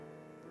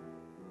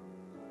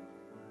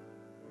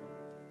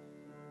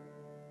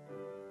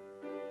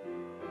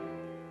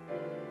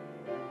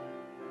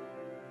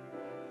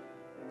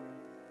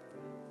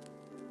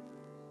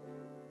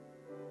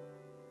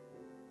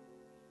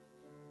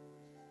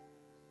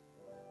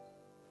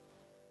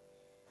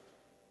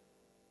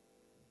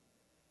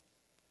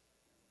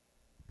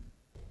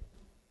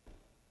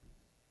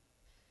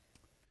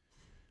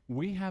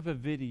We have a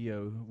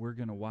video we're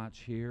going to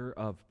watch here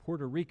of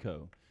Puerto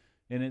Rico,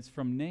 and it's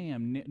from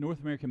NAM. North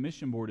American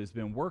Mission Board has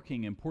been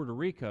working in Puerto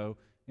Rico,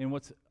 and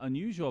what's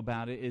unusual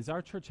about it is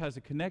our church has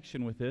a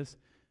connection with this.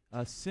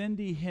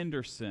 Cindy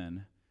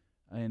Henderson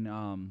and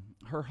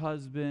her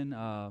husband,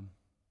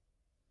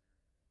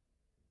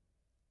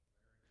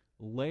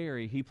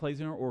 Larry, he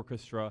plays in our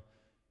orchestra.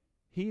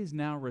 He is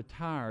now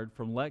retired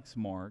from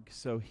Lexmark,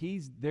 so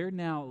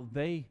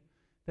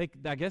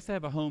I guess they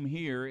have a home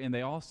here, and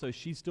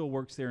she still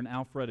works there in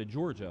Alpharetta,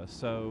 Georgia.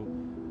 So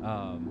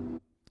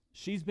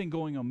she's been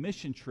going on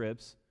mission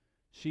trips.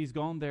 She's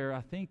gone there,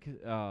 I think,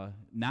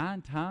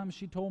 9 times,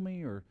 she told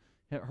me, or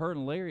her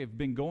and Larry have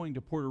been going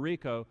to Puerto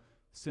Rico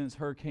since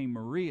Hurricane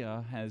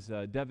Maria has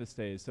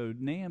devastated. So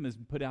NAM has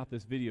put out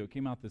this video. It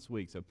came out this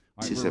week. So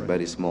this is a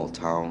very small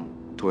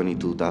town,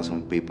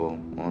 22,000 people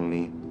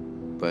only,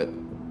 but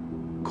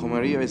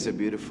Comerío is a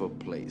beautiful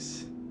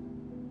place.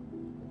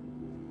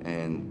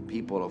 And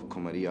people of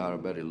Comerío are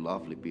very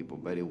lovely people,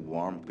 very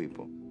warm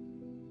people.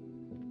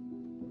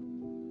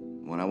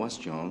 When I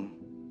was young,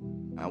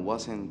 I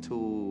wasn't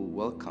too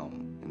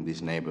welcome in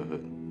this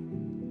neighborhood.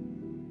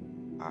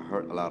 I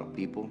hurt a lot of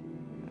people,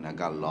 and I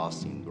got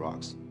lost in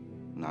drugs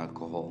and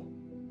alcohol.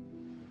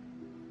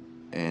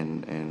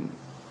 And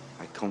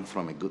I come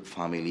from a good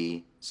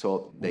family,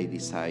 so they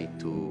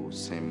decide to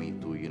send me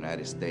to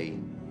United States,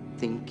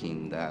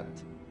 thinking that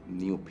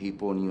new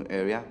people, new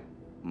area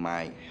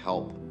might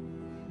help.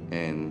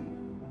 And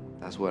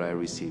that's where I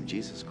received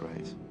Jesus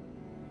Christ.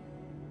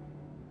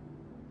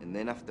 And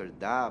then after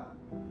that,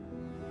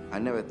 I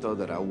never thought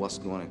that I was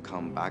going to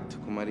come back to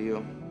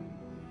Comerío,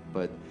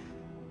 but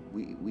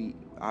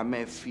I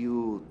made a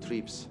few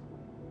trips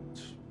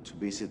to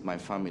visit my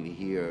family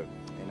here,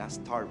 and I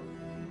started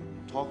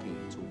talking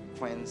to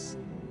friends,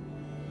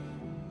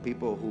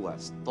 people who I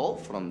stole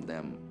from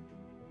them.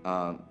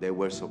 They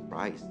were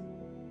surprised.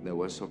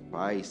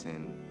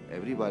 And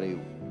everybody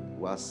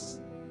was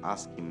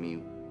asking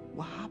me,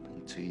 what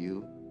happened to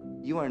you?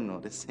 You are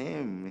not the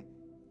same.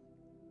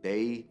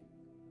 They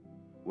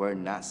were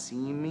not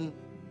seeing me,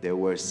 they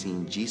were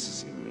seeing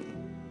Jesus in me.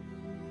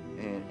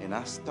 And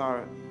I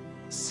start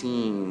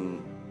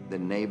seeing the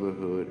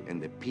neighborhood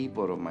and the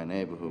people of my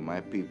neighborhood,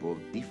 my people,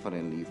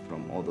 differently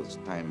from all those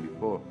time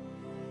before.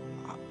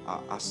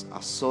 I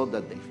saw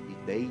that if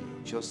they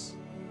just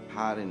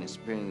had an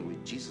experience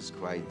with Jesus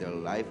Christ, their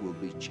life will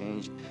be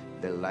changed,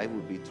 their life will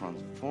be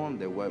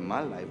transformed the way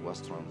my life was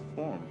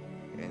transformed.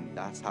 And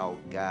that's how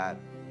God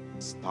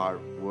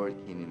started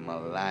working in my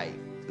life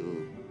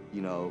to,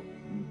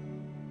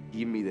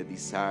 give me the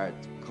desire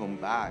to come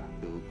back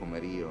to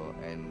Comerío.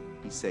 And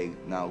he said,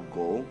 now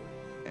go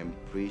and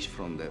preach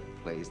from the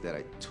place that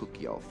I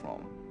took y'all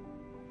from.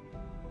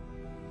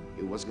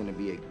 It was going to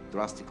be a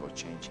drastic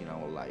change in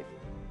our life.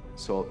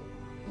 So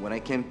when I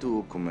came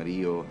to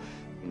Comerío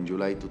in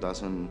July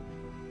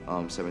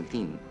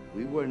 2017,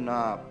 we were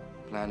not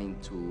planning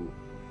to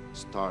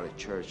start a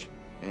church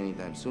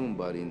anytime soon,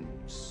 but in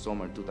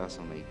summer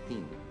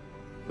 2018.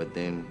 But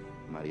then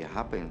Maria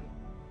happened.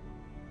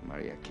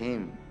 Maria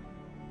came,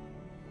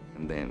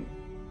 and then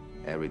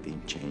everything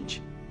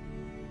changed.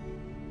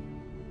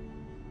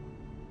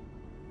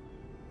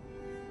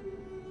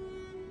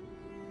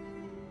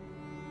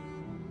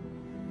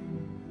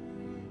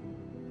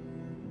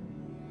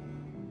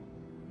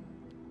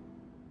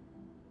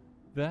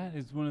 That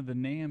is one of the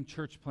NAM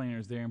church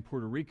planners there in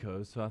Puerto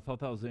Rico, so I thought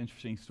that was an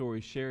interesting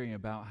story, sharing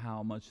about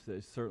how much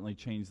that certainly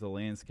changed the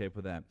landscape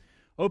of that.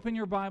 Open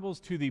your Bibles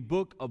to the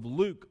book of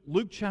Luke,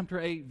 Luke chapter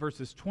 8,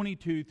 verses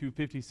 22 through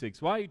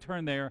 56. While you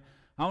turn there,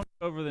 I want to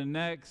go over the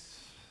next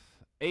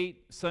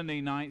 8 Sunday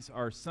nights,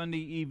 our Sunday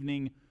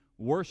evening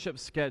worship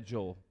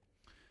schedule.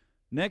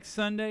 Next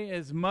Sunday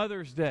is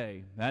Mother's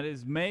Day. That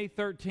is May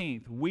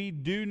 13th. We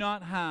do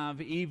not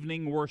have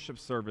evening worship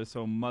service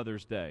on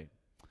Mother's Day.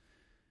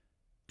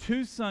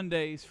 2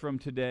 Sundays from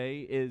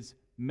today is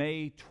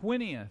May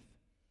 20th.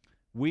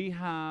 We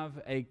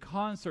have a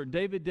concert.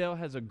 David Dale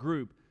has a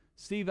group.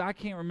 Steve, I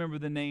can't remember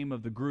the name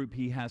of the group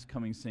he has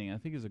coming singing. I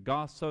think it's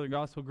a Southern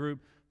Gospel group.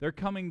 They're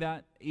coming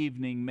that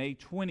evening, May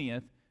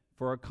 20th,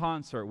 for a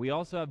concert. We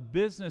also have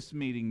business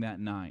meeting that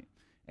night.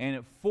 And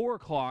at 4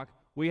 o'clock,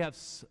 we have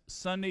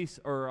Sundays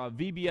or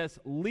VBS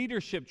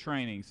leadership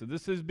training. So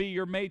this is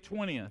your May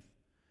 20th.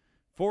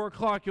 4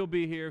 o'clock you'll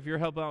be here if you're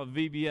helping out with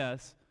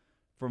VBS.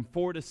 From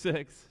 4 to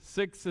 6.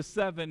 6 to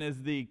 7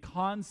 is the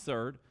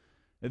concert.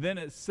 And then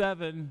at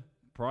 7,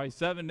 probably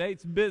 7 to 8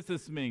 is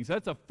business meetings.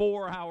 That's a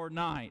 4-hour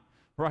night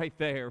right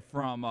there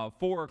from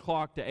 4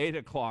 o'clock to 8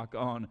 o'clock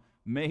on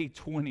May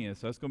 20th.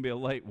 So that's going to be a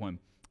late one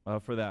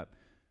for that.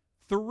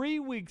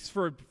 3 weeks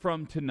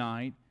from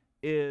tonight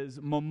is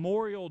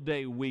Memorial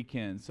Day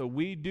weekend. So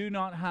we do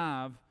not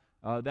have,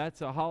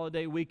 that's a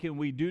holiday weekend.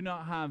 We do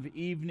not have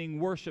evening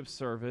worship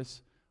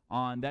service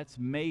that's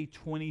May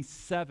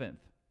 27th.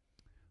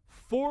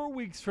 4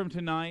 weeks from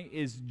tonight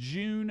is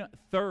June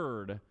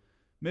 3rd.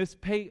 Miss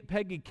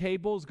Peggy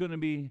Cable is going to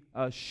be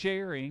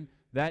sharing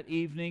that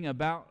evening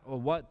about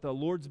what the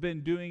Lord's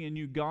been doing in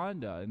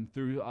Uganda. And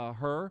through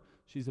her,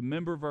 she's a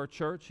member of our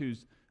church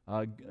who's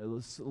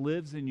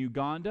lives in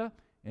Uganda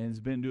and has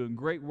been doing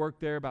great work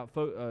there about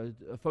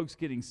folks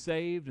getting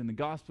saved and the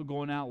gospel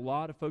going out. A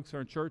lot of folks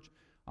are in church.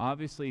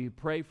 Obviously,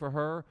 pray for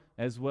her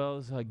as well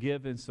as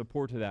give and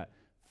support to that.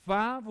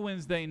 5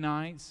 Wednesday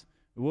nights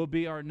will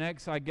be our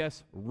next, I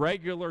guess,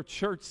 regular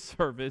church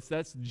service.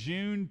 That's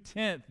June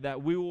 10th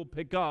that we will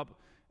pick up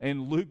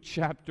in Luke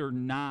chapter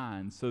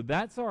 9. So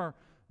that's our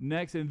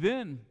next. And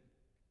then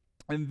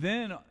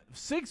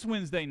 6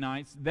 Wednesday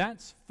nights,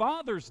 that's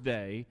Father's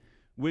Day,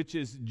 which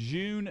is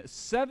June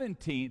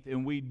 17th,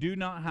 and we do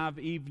not have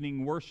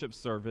evening worship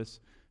service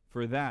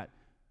for that.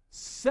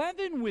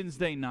 7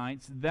 Wednesday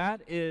nights,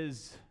 that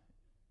is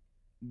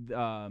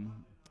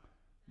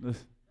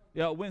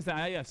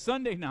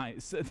Sunday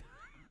night.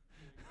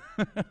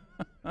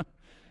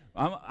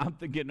 I'm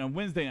thinking on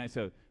Wednesday night.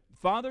 So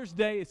Father's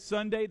Day is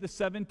Sunday the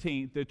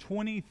 17th. The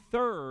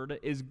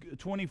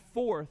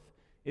 24th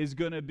is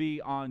going to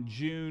be on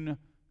June.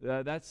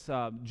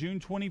 June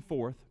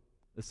 24th,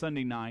 the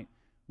Sunday night.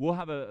 We'll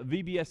have a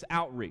VBS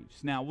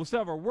outreach. Now, we'll still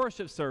have our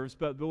worship service,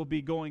 but we'll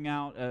be going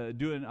out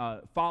doing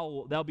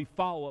follow. That'll be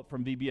follow-up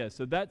from VBS.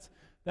 So that's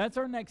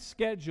our next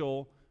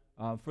schedule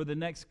for the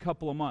next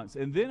couple of months.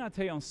 And then I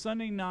tell you, on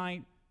Sunday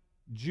night,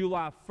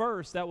 July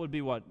 1st, that would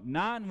be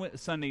 9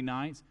 Sunday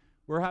nights.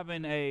 We're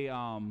having a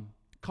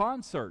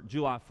concert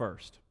July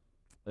 1st.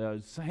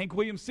 Hank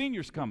Williams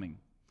Sr.'s coming.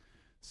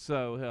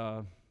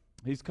 So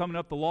he's coming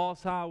up the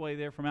Lost Highway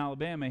there from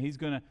Alabama.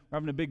 We're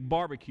having a big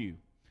barbecue.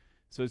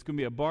 So it's going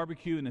to be a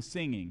barbecue and a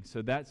singing.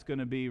 So that's going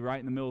to be right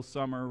in the middle of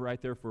summer,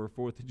 right there for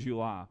 4th of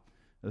July.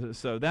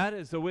 So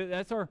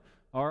that's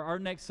our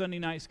next Sunday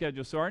night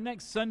schedule. So our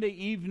next Sunday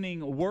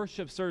evening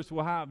worship service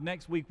we'll have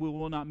next week. We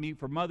will not meet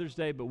for Mother's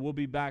Day, but we'll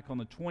be back on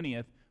the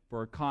 20th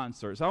for a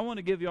concert. So I want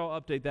to give you all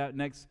an update that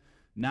next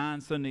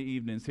 9 Sunday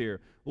evenings here.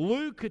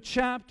 Luke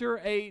chapter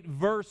 8,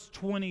 verse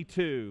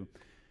 22.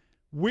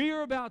 We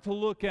are about to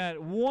look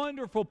at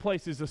wonderful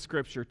places of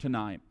Scripture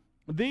tonight.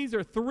 These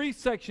are 3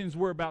 sections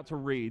we're about to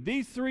read.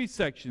 These 3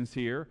 sections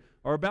here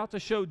are about to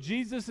show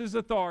Jesus'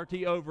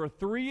 authority over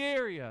 3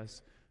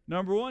 areas.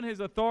 Number 1, his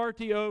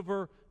authority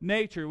over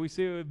nature. We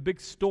see a big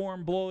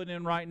storm blowing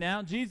in right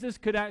now. Jesus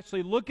could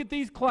actually look at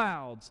these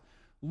clouds,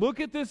 look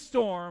at this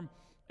storm,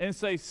 and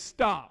say,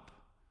 stop.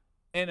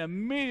 And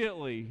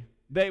immediately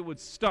they would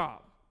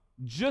stop.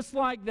 Just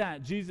like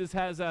that, Jesus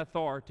has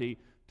authority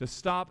to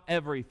stop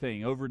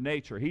everything over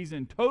nature. He's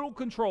in total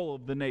control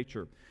of the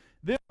nature.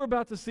 Then we're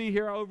about to see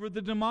here over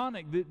the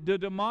demonic. The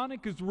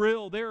demonic is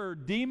real. There are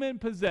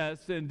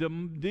demon-possessed and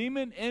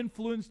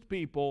demon-influenced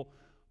people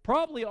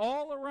probably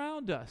all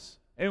around us,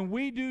 and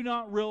we do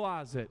not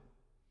realize it.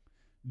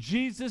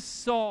 Jesus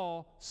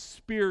saw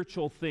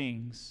spiritual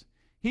things.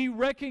 He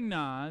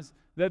recognized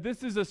that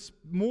this is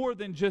more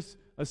than just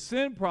a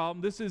sin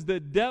problem. This is the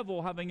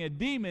devil having a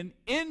demon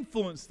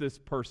influence this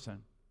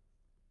person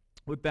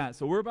with that.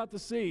 So we're about to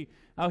see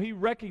how he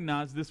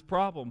recognized this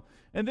problem.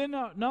 And then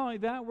not only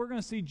that, we're going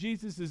to see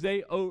Jesus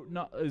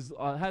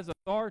has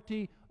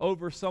authority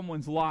over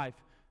someone's life.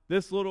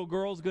 This little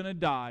girl's going to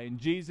die, and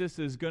Jesus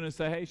is going to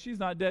say, hey, she's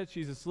not dead,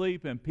 she's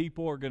asleep, and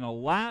people are going to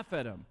laugh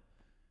at him.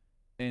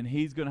 And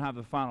he's going to have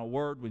the final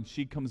word when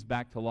she comes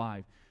back to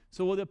life.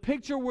 So the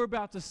picture we're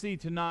about to see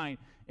tonight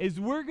is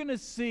we're going to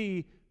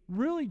see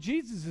really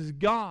Jesus is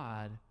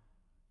God.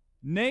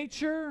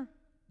 Nature,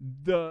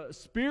 the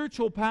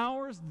spiritual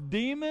powers,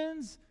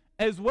 demons,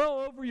 as well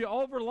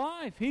over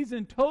life. He's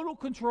in total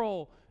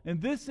control. And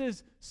this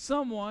is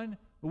someone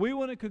we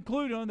want to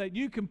conclude on, that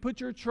you can put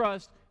your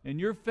trust and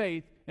your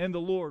faith in the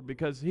Lord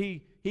because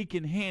he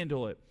can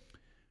handle it.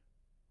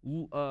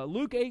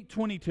 Luke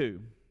 8:22.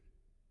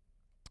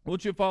 I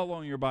want you to follow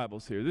along in your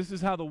Bibles here. This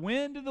is how the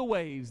wind and the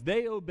waves,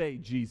 they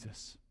obeyed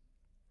Jesus.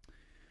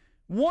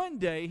 One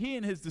day, he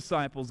and his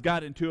disciples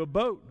got into a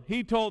boat.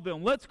 He told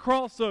them, let's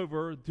cross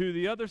over to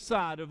the other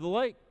side of the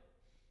lake.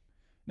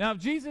 Now, if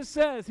Jesus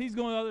says he's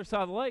going to the other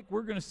side of the lake,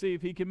 we're going to see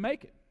if he can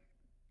make it.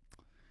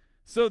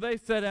 So they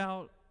set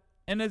out,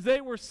 and as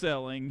they were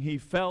sailing, he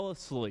fell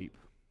asleep.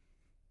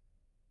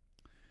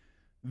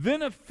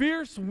 Then a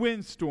fierce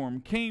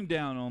windstorm came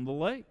down on the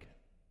lake.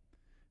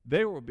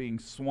 They were being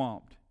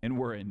swamped and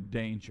were in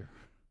danger.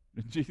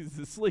 Jesus is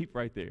asleep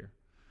right there.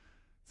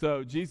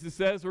 So Jesus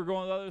says we're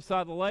going to the other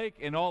side of the lake,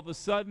 and all of a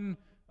sudden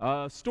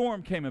a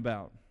storm came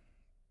about.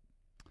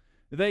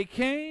 They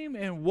came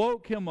and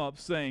woke him up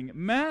saying,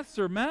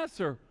 Master,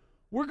 Master,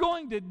 we're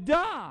going to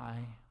die.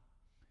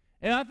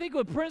 And I think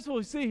what principle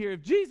we see here,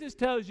 if Jesus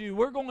tells you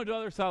we're going to the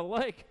other side of the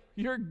lake,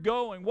 you're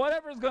going.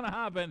 Whatever's going to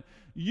happen,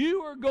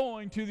 you are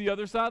going to the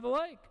other side of the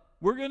lake.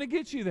 We're going to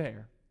get you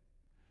there.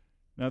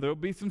 Now, there will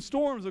be some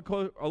storms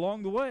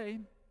along the way.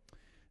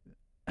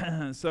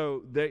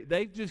 So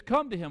they just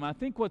come to him. I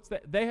think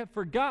they have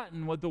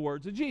forgotten what the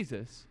words of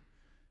Jesus.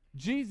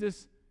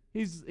 Jesus,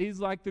 he's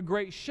like the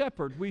great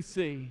shepherd we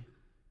see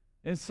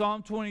in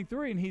Psalm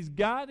 23, and he's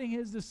guiding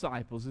his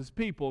disciples, his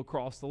people,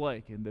 across the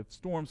lake, and the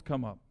storms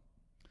come up.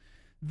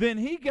 Then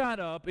he got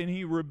up and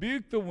he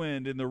rebuked the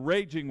wind and the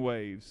raging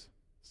waves.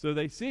 So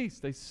they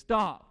ceased. They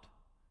stopped.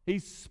 He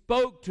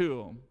spoke to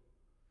them.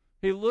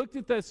 He looked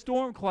at the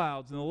storm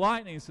clouds and the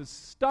lightning and said,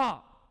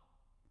 stop.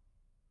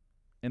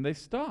 And they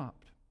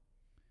stopped.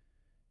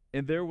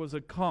 And there was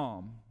a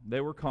calm.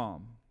 They were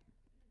calm.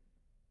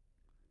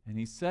 And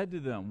he said to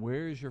them,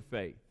 where is your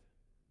faith?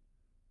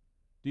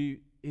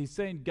 He's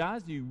saying,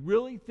 guys, do you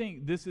really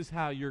think this is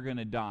how you're going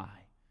to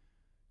die?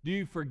 Do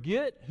you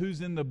forget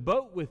who's in the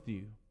boat with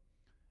you?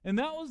 And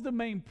that was the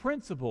main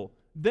principle.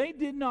 They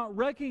did not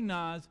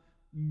recognize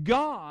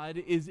God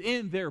is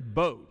in their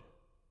boat.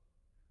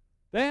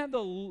 They had the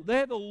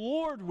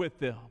Lord with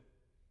them,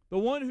 the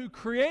one who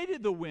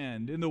created the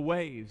wind and the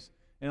waves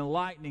and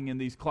lightning in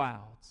these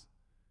clouds.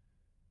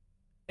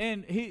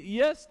 And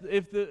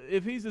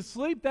if he's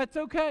asleep, that's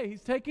okay.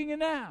 He's taking a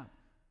nap.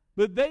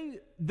 But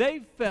they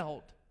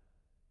felt,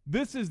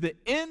 this is the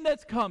end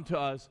that's come to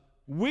us.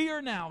 We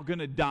are now going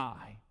to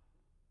die.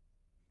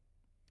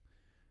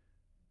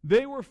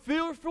 They were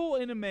fearful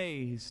and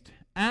amazed,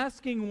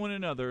 asking one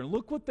another, and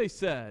look what they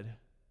said.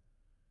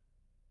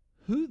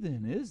 Who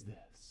then is this?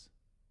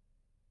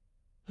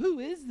 Who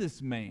is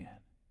this man?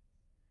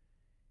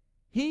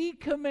 He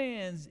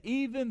commands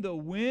even the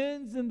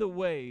winds and the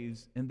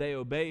waves, and they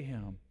obey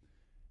him.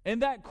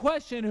 And that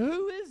question,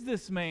 who is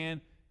this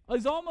man,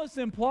 is almost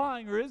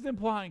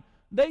implying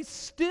they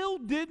still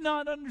did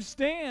not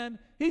understand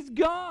he's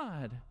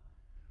God.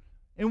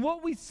 And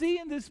what we see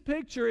in this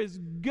picture is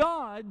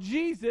God,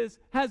 Jesus,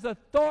 has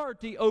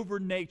authority over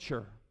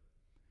nature.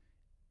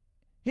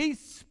 He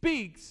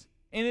speaks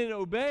and it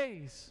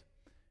obeys.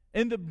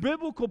 And the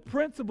biblical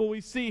principle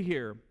we see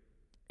here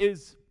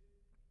is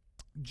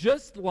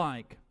just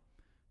like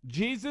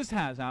Jesus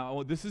has.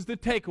 Now, this is the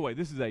takeaway.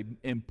 This is an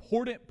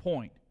important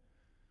point.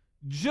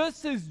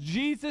 Just as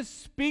Jesus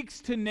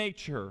speaks to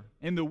nature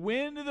and the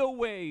wind and the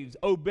waves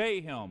obey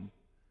him,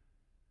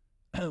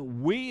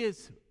 we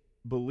as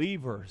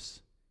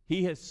believers,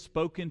 he has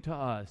spoken to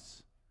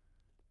us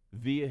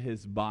via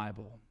his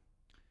Bible.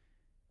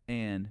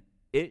 And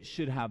it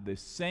should have the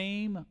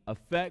same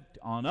effect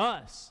on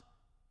us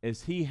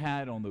as he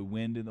had on the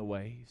wind and the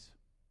waves.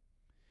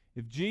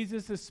 If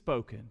Jesus has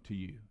spoken to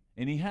you,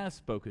 and he has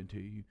spoken to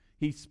you,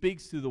 he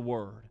speaks through the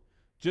word.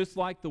 Just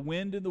like the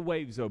wind and the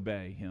waves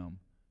obey him,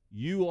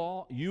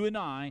 you and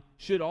I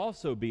should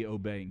also be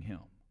obeying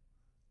him.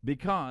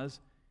 Because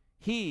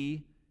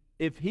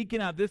if he can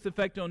have this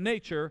effect on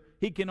nature,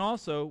 he can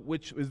also,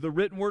 which is the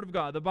written word of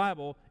God, the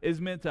Bible,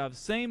 is meant to have the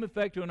same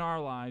effect on our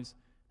lives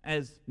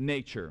as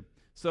nature.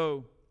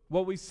 So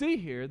what we see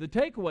here, the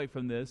takeaway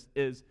from this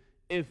is,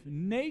 if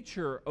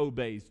nature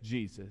obeys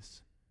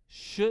Jesus,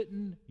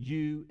 shouldn't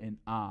you and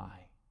I?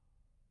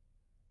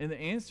 And the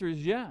answer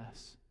is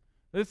yes.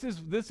 This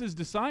is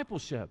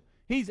discipleship.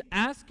 He's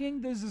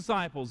asking the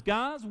disciples,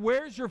 guys,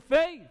 where's your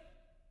faith?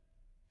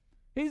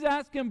 He's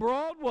asking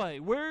Broadway,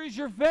 where is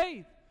your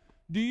faith?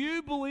 Do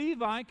you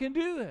believe I can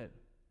do it?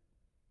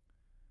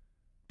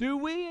 Do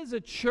we as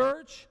a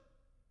church,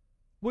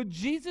 would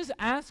Jesus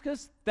ask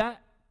us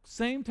that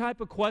same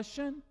type of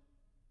question?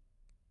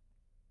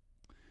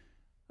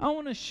 I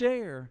want to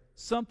share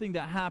something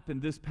that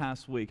happened this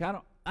past week. I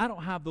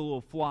don't have the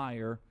little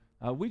flyer.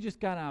 We just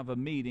got out of a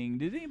meeting.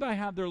 Did anybody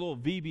have their little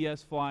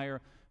VBS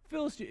flyer?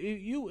 Phyllis,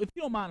 if you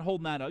don't mind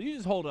holding that up, you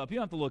just hold it up. You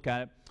don't have to look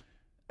at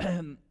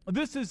it.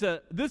 This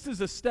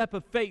is a step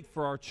of faith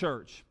for our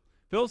church.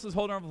 Phyllis is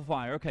holding up the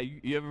flyer. Okay,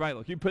 everybody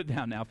look. You put it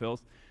down now,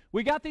 Phyllis.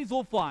 We got these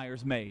little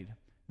flyers made.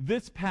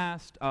 This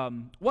past,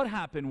 what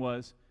happened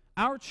was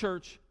our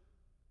church,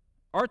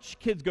 our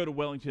kids go to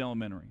Wellington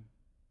Elementary.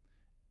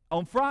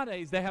 On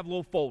Fridays, they have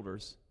little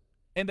folders.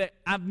 And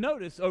I've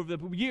noticed over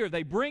the year,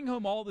 they bring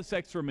home all this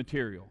extra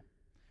material.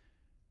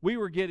 We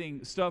were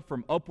getting stuff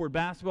from Upward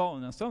Basketball,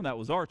 and some of that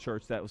was our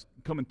church that was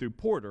coming through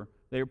Porter.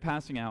 They were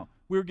passing out.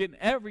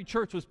 Every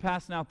church was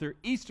passing out their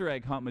Easter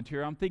egg hunt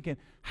material. I'm thinking,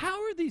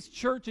 how are these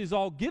churches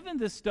all giving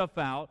this stuff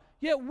out,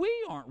 yet we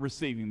aren't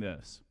receiving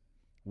this?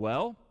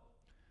 Well,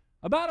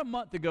 about a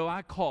month ago,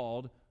 I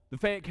called the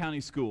Fayette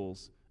County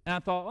Schools, and I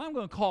thought, well, I'm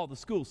going to call the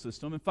school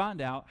system and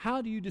find out,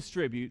 how do you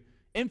distribute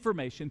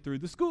information through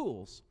the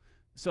schools?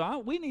 So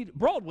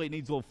Broadway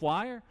needs a little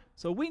flyer,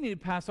 so we need to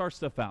pass our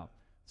stuff out.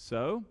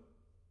 So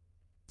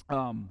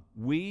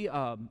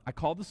I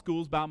called the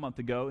schools about a month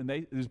ago, and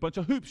there's a bunch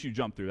of hoops you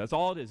jump through. That's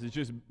all it is. It's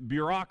just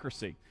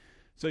bureaucracy.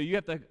 So you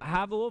have to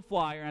have a little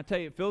flyer, and I tell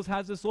you, Phyllis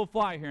has this little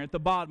flyer here. At the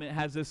bottom, it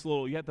has this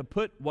little, you have to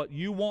put what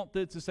you want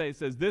it to say. It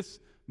says, this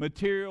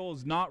material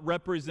does not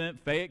represent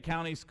Fayette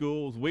County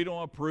Schools. We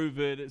don't approve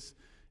it.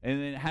 And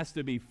then it has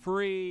to be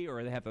free,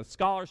 or they have the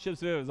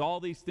scholarships. There's all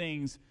these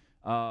things.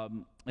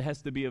 It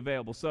has to be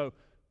available. So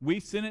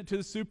we sent it to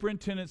the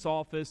superintendent's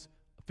office,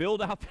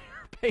 filled out their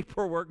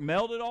paperwork,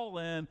 mailed it all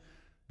in.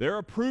 Their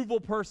approval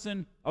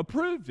person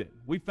approved it.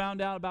 We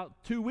found out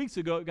about 2 weeks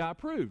ago it got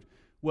approved.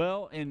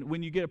 Well, and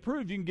when you get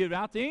approved, you can give it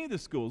out to any of the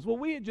schools. Well,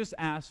 we had just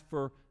asked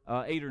for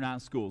 8 or 9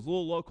 schools,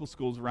 little local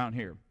schools around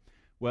here.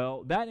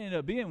 Well, that ended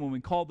up being, when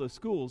we called those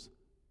schools,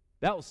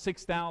 that was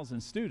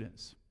 6,000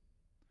 students.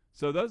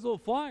 So those little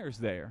flyers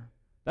there,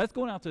 that's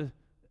going out to,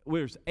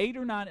 there's 8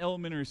 or 9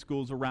 elementary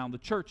schools around the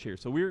church here.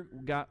 So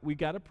we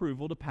got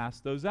approval to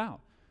pass those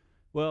out.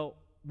 Well,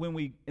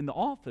 in the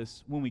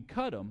office, when we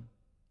cut them,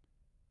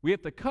 we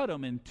have to cut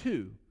them in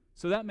two.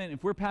 So that meant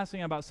if we're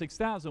passing out about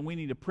 6,000, we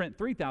need to print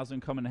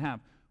 3,000, come in half.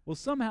 Well,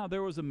 somehow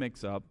there was a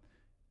mix-up,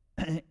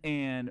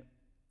 and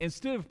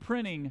instead of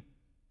printing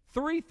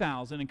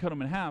 3,000 and cut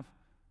them in half,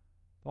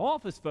 the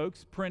office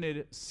folks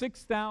printed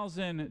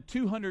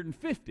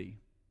 6,250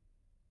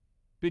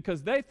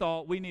 because they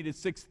thought we needed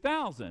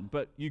 6,000,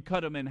 but you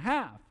cut them in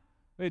half.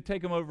 They'd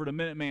take them over to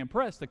Minuteman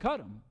Press to cut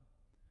them.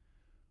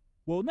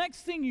 Well,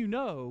 next thing you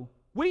know,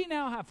 we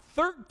now have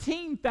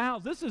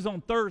 13,000. This is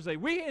on Thursday.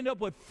 We end up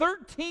with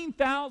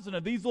 13,000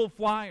 of these little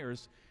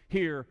flyers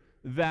here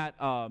that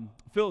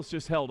Phyllis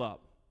just held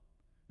up.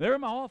 They're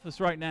in my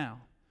office right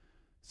now.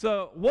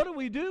 So what do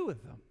we do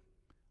with them?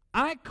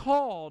 I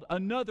called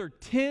another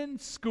 10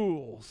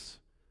 schools,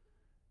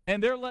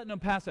 and they're letting them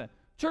pass that.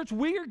 Church,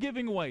 we are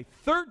giving away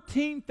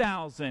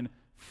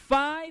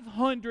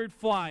 13,500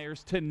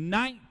 flyers to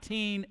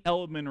 19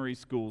 elementary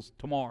schools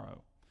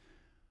tomorrow.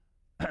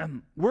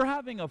 We're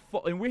having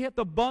and we have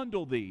to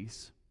bundle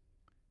these,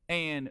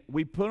 and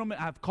we put them.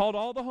 I've called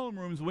all the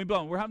homerooms, and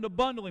we're having a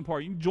bundling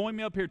party. You can join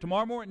me up here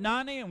tomorrow morning at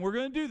 9 a.m. We're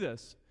going to do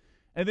this,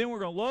 and then we're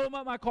going to load them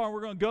up in my car, and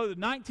we're going to go to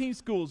 19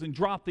 schools and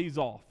drop these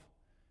off.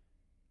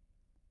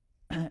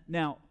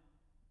 Now,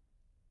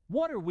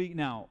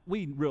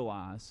 we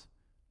realize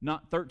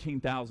not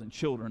 13,000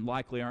 children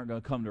likely aren't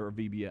going to come to our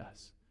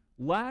VBS.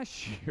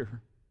 Last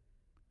year,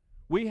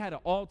 we had an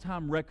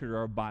all-time record at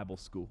our Bible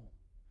school.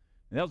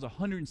 And that was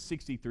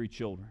 163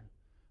 children.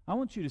 I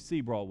want you to see,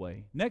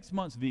 Broadway, next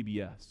month's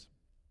VBS.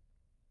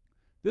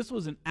 This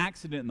was an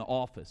accident in the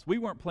office. We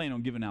weren't planning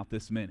on giving out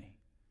this many.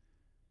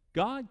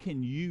 God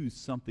can use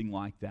something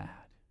like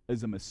that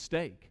as a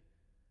mistake.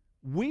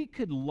 We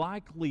could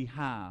likely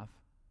have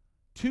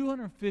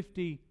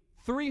 250,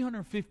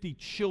 350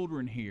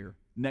 children here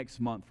next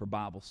month for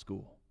Bible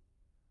school.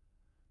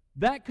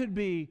 That could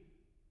be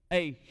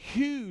a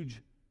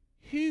huge,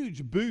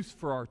 huge boost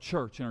for our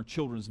church and our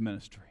children's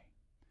ministry.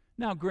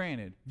 Now,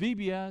 granted,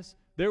 VBS,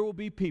 there will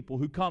be people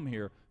who come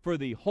here for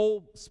the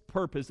whole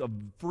purpose of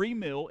free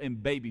meal and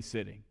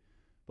babysitting.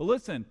 But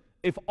listen,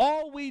 if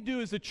all we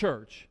do as a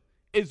church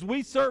is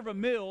we serve a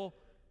meal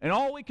and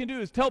all we can do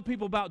is tell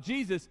people about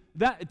Jesus,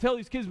 tell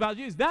these kids about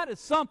Jesus, that is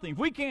something.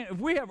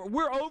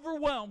 We're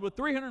overwhelmed with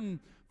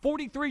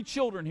 343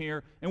 children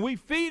here, and we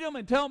feed them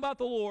and tell them about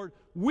the Lord,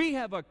 we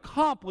have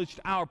accomplished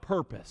our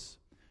purpose.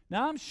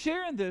 Now, I'm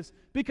sharing this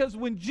because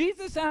when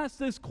Jesus asked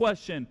this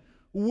question,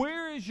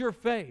 where is your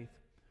faith?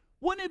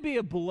 Wouldn't it be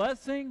a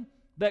blessing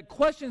that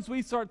questions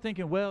we start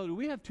thinking, well, do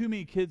we have too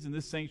many kids in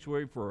this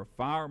sanctuary for a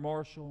fire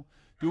marshal?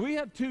 Do we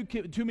have too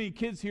many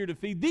kids here to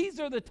feed? These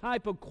are the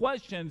type of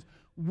problems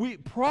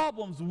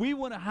we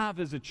want to have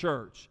as a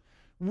church.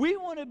 We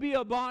want to be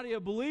a body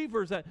of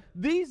believers that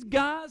these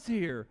guys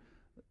here,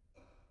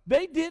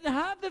 they didn't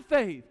have the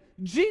faith.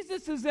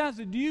 Jesus is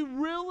asking, do you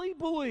really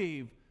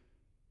believe?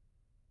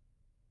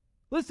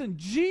 Listen,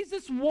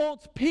 Jesus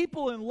wants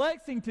people in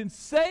Lexington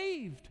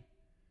saved.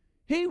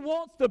 He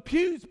wants the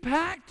pews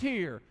packed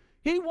here.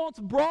 He wants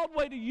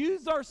Broadway to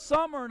use our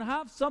summer and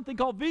have something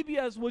called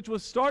VBS, which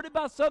was started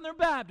by Southern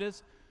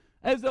Baptists,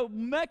 as a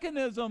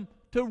mechanism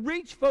to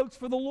reach folks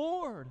for the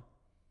Lord.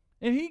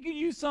 And he can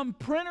use some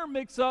printer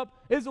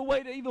mix-up as a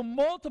way to even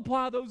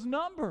multiply those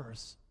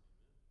numbers.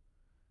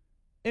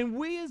 And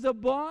we as a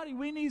body,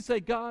 we need to say,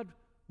 God,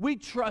 we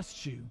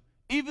trust you.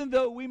 Even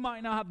though we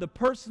might not have the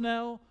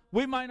personnel,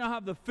 we might not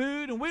have the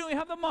food, and we don't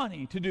have the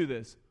money to do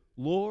this.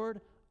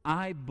 Lord,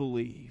 I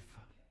believe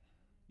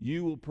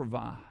you will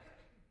provide.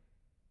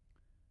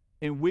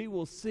 And we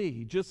will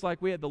see, just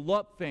like we had the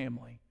Lupp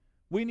family,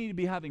 we need to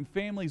be having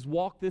families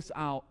walk this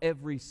aisle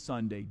every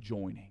Sunday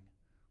joining.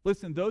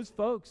 Listen, those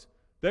folks,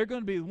 they're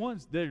going to be the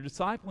ones that are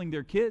discipling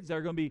their kids.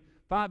 They're going to be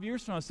 5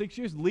 years from now, 6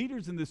 years,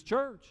 leaders in this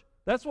church.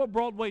 That's what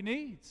Broadway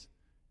needs.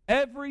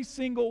 Every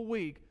single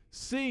week,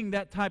 seeing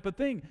that type of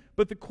thing.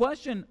 But the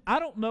question, I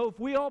don't know if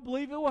we all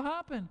believe it will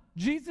happen.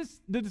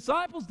 Jesus, the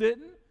disciples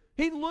didn't.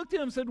 He looked at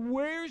them and said,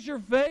 where's your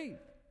faith?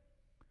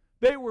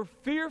 They were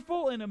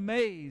fearful and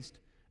amazed.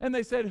 And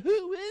they said,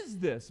 who is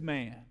this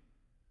man?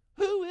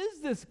 Who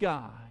is this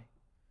guy?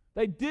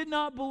 They did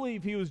not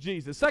believe he was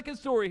Jesus. Second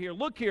story here.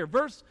 Look here.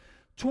 Verse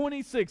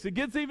 26. It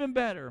gets even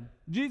better.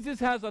 Jesus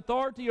has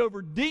authority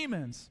over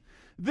demons.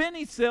 Then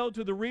he sailed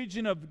to the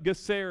region of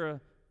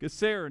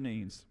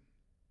Gerasenes,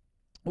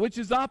 which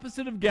is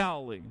opposite of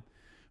Galilee.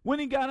 When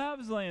he got out of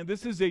his land,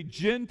 this is a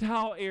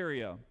Gentile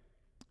area.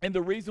 And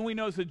the reason we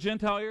know it's a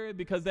Gentile area,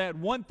 because they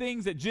had one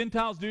thing that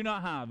Gentiles do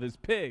not have, is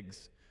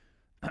pigs.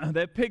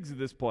 They have pigs at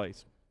this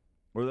place.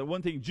 Or the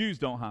one thing Jews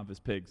don't have is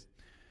pigs.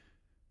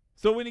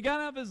 So when he got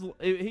out of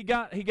he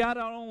got out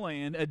on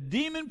land, a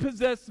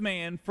demon-possessed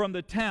man from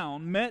the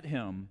town met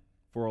him.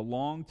 For a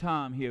long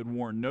time he had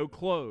worn no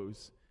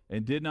clothes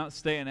and did not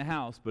stay in a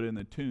house, but in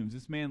the tombs.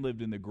 This man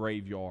lived in the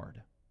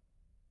graveyard.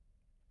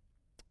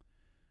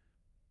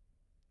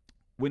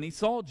 When he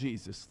saw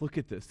Jesus, look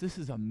at this. This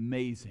is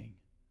amazing.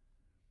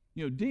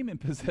 You know,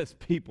 demon-possessed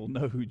people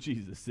know who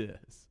Jesus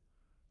is.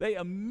 They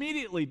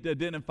immediately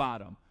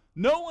identified him.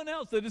 No one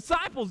else, the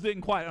disciples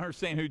didn't quite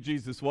understand who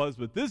Jesus was,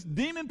 but this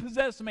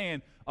demon-possessed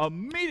man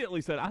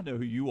immediately said, I know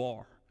who you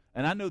are,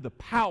 and I know the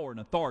power and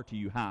authority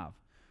you have.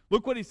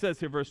 Look what he says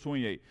here, verse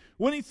 28.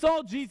 When he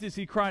saw Jesus,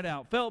 he cried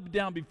out, fell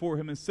down before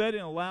him, and said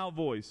in a loud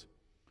voice,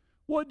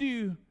 what do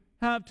you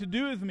have to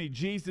do with me,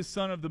 Jesus,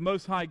 Son of the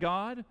Most High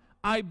God?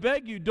 I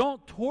beg you,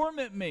 don't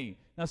torment me.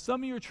 Now,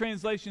 some of your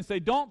translations say,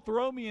 don't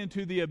throw me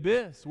into the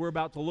abyss. We're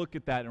about to look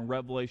at that in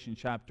Revelation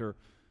chapter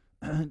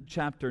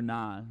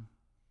 9.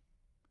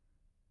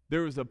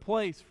 There is a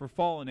place for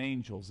fallen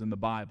angels in the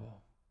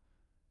Bible.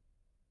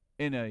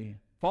 And a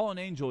fallen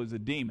angel is a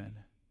demon.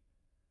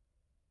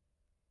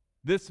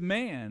 This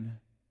man,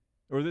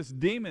 or this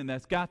demon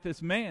that's got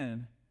this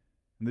man,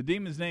 and the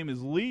demon's name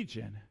is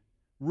Legion,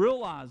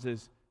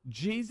 realizes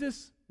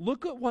Jesus,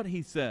 look at what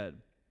he said.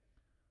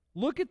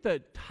 Look at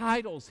the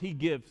titles he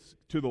gives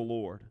to the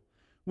Lord.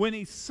 When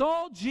he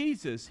saw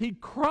Jesus, he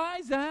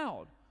cries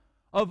out,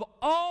 of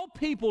all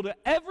people to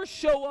ever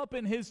show up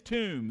in his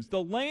tombs,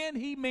 the land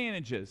he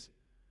manages,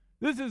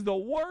 this is the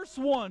worst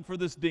one for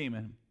this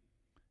demon.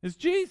 It's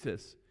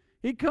Jesus.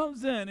 He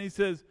comes in, he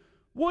says,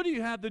 what do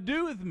you have to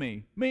do with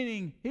me?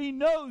 Meaning, he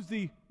knows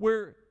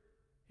where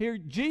here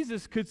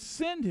Jesus could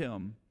send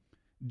him.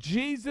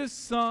 Jesus,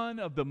 Son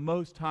of the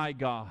Most High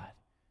God.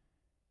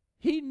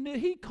 He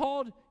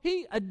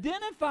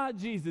identified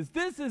Jesus.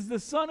 This is the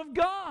Son of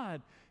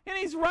God. And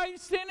he's right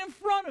standing in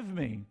front of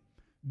me.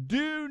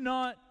 Do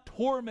not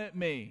torment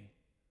me.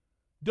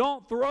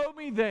 Don't throw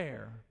me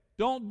there.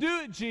 Don't do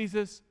it,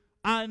 Jesus.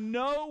 I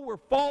know where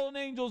fallen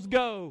angels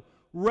go.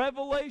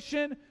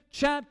 Revelation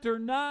chapter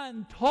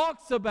 9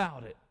 talks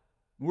about it.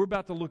 We're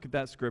about to look at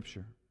that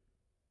scripture.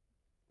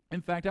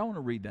 In fact, I want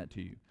to read that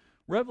to you.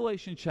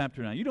 Revelation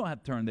chapter 9. You don't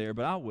have to turn there,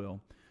 but I will.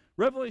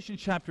 Revelation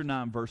chapter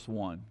 9, verse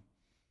 1.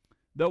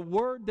 The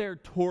word there,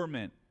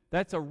 torment,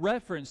 that's a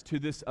reference to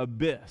this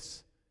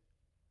abyss.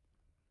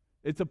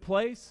 It's a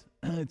place,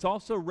 it's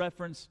also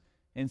referenced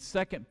in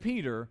 2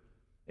 Peter.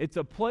 It's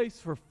a place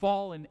for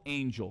fallen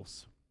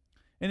angels.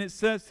 And it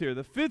says here,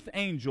 the fifth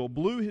angel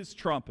blew his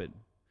trumpet,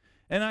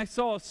 and I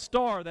saw a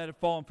star that had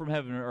fallen from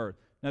heaven and earth.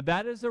 Now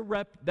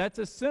that's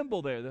a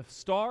symbol there. The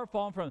star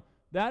fallen from,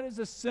 that is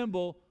a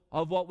symbol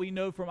of what we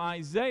know from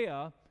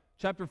Isaiah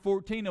chapter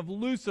 14 of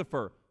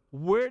Lucifer.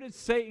 Where did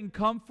Satan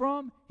come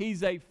from?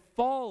 He's a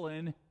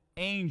fallen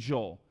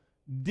angel.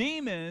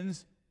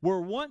 Demons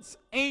were once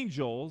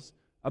angels.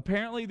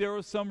 Apparently there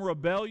was some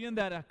rebellion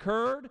that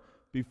occurred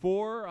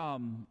before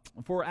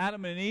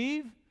Adam and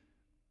Eve,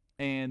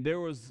 and there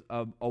was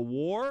a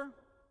war,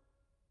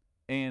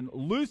 and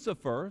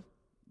Lucifer,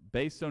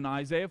 based on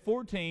Isaiah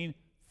 14,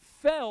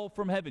 fell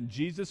from heaven.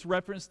 Jesus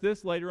referenced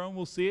this later on.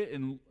 We'll see it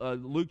in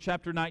Luke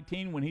chapter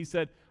 19 when he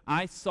said,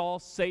 I saw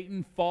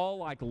Satan fall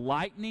like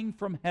lightning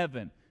from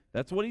heaven.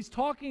 That's what he's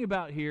talking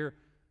about here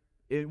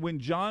when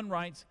John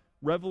writes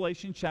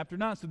Revelation chapter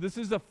 9. So this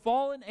is a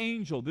fallen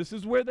angel. This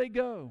is where they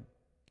go.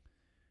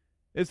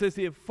 It says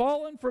he had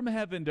fallen from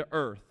heaven to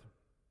earth.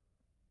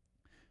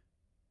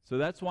 So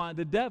that's why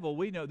the devil,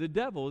 we know the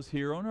devil is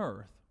here on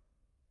earth.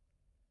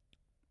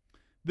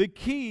 The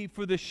key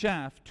for the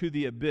shaft to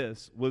the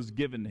abyss was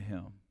given to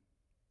him.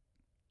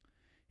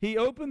 He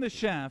opened the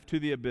shaft to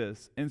the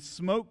abyss, and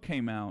smoke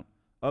came out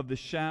of the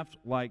shaft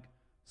like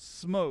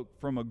smoke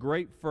from a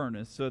great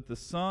furnace, so that the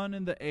sun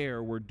and the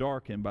air were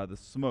darkened by the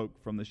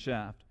smoke from the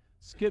shaft.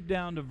 Skip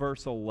down to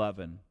verse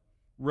 11.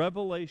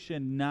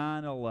 Revelation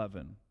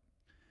 9:11.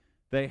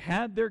 They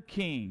had their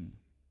king,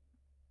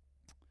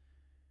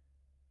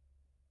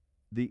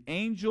 the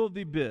angel of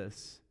the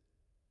abyss,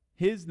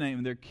 his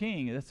name, their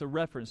king, that's a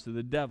reference to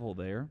the devil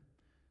there.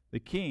 The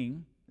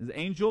king is the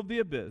angel of the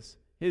abyss.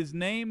 His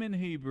name in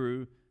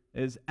Hebrew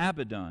is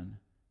Abaddon,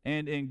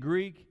 and in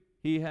Greek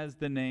he has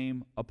the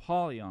name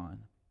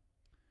Apollyon.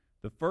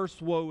 The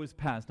first woe is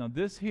past. Now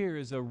this here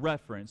is a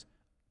reference.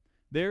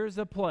 There is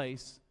a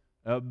place,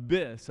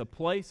 abyss, a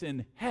place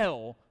in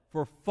hell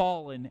for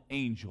fallen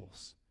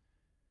angels.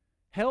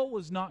 Hell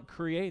was not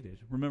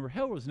created. Remember,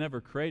 hell was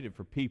never created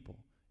for people.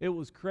 It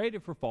was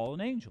created for fallen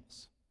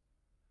angels.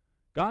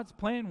 God's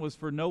plan was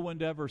for no one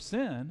to ever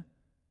sin,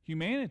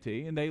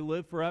 humanity, and they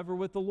live forever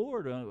with the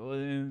Lord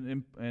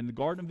in the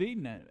Garden of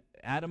Eden,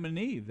 Adam and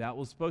Eve. That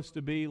was supposed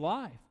to be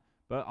life.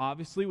 But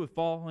obviously with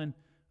fallen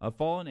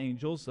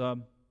angels,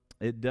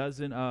 it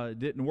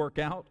didn't work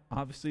out.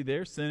 Obviously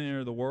there, sin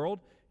entered the world,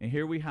 and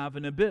here we have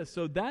an abyss.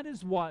 So that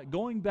is what,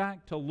 going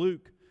back to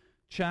Luke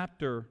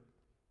chapter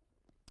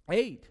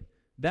 8,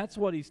 that's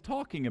what he's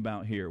talking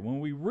about here. When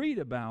we read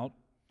about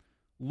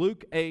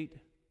Luke 8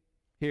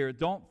 here,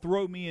 don't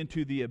throw me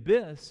into the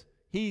abyss,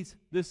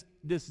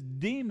 this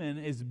demon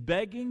is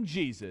begging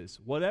Jesus,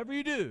 whatever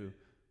you do,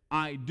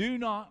 I do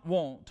not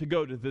want to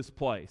go to this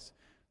place.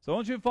 So I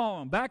want you to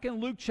follow him. Back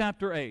in Luke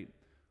chapter 8,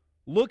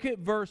 look at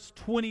verse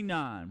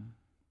 29.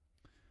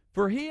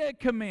 For he had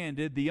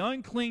commanded the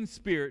unclean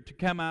spirit to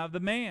come out of the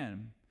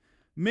man.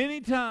 Many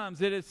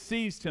times it has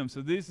seized him.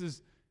 So this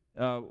is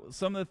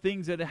some of the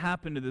things that had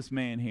happened to this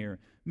man here.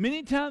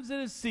 Many times it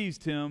has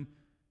seized him,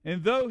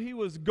 and though he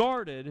was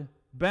guarded,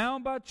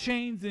 bound by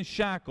chains and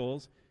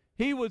shackles,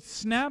 he would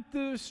snap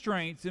the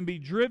restraints and be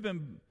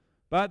driven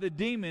by the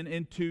demon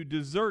into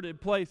deserted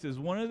places.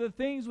 One of the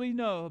things we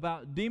know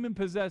about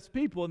demon-possessed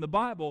people in the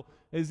Bible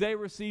is they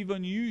receive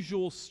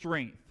unusual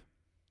strength.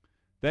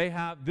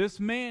 This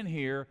man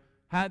here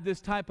had this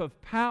type of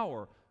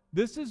power.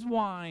 This is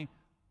why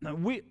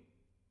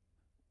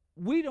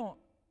we don't,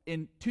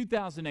 in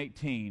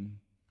 2018,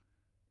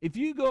 if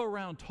you go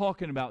around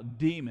talking about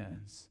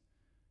demons,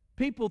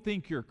 people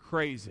think you're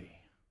crazy.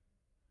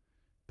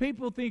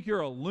 People think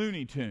you're a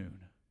Looney Tune.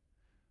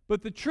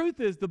 But the truth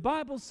is, the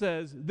Bible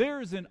says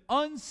there is an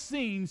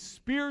unseen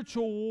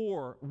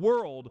spiritual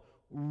world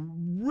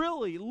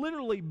really,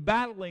 literally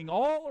battling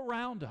all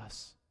around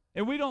us.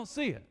 And we don't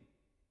see it.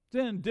 It's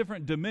in a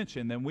different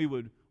dimension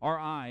than our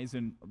eyes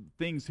and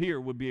things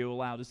here would be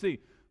allowed to see.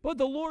 But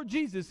the Lord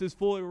Jesus is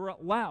fully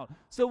allowed.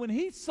 So when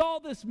he saw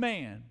this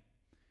man,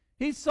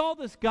 he saw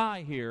this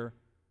guy here,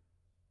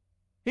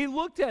 he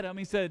looked at him,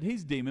 he said,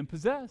 he's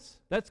demon-possessed.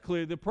 That's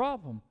clearly the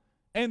problem.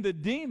 And the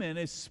demon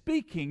is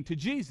speaking to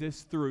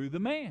Jesus through the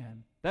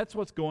man. That's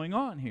what's going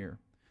on here.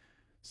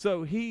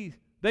 So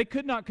they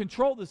could not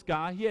control this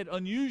guy. He had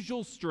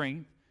unusual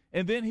strength.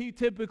 And then he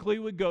typically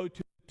would go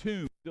to the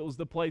tomb. It was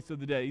the place of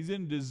the day. He's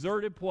in a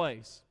deserted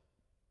place.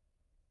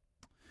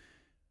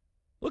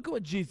 Look at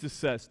what Jesus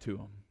says to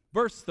him.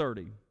 Verse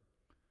 30.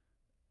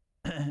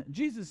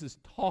 Jesus is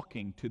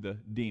talking to the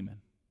demon.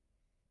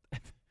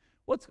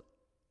 What's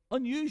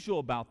unusual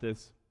about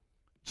this,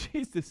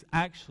 Jesus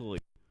actually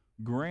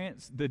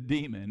grants the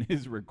demon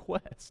his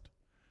request.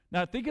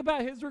 Now think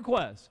about his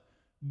request.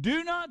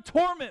 Do not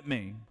torment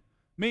me.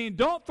 Meaning,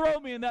 don't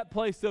throw me in that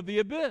place of the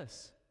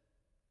abyss.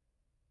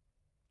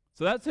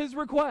 So that's his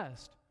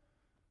request.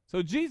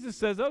 So Jesus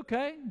says,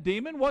 okay,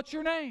 demon, what's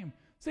your name?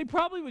 See,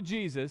 probably with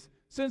Jesus,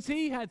 since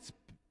he had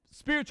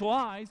spiritual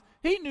eyes,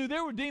 he knew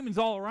there were demons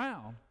all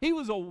around. He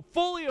was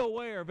fully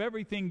aware of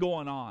everything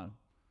going on.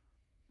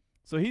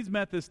 So he's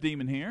met this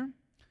demon here.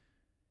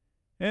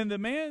 And the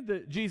man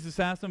that Jesus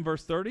asked him,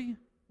 verse 30,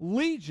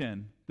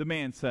 Legion, the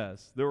man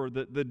says. There were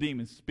the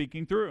demons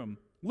speaking through him.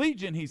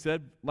 Legion, he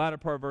said, latter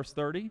part of verse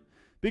 30,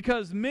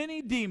 because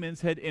many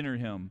demons had entered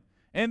him,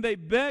 and they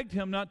begged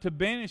him not to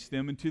banish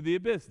them into the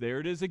abyss.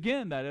 There it is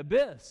again, that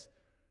abyss.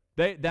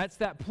 That's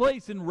that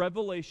place in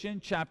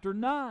Revelation chapter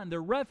 9.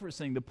 They're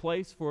referencing the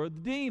place for the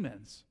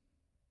demons.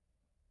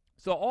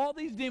 So all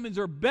these demons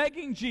are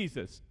begging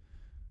Jesus,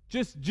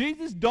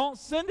 Jesus, don't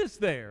send us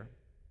there.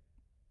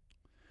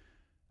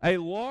 A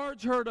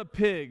large herd of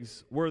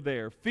pigs were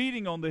there,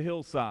 feeding on the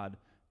hillside.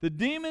 The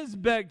demons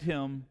begged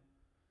him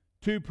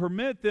to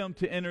permit them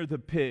to enter the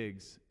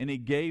pigs, and he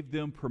gave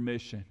them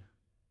permission.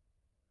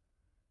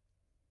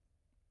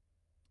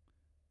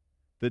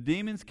 The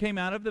demons came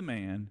out of the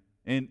man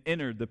and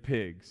entered the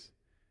pigs,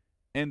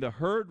 and the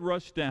herd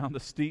rushed down the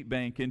steep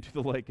bank into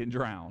the lake and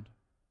drowned.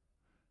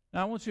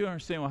 Now, I want you to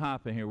understand what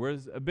happened here.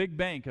 There's a big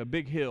bank, a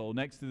big hill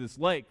next to this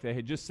lake they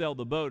had just sailed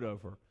the boat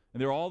over, and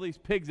there were all these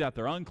pigs out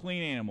there,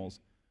 unclean animals.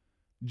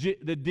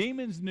 The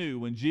demons knew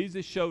when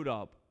Jesus showed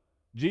up,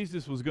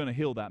 Jesus was going to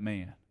heal that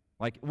man.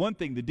 Like, one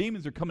thing, the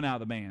demons are coming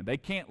out of the man. They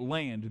can't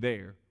land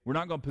there. We're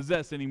not going to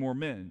possess any more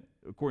men,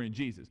 according to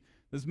Jesus.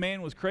 This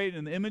man was created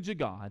in the image of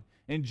God,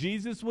 and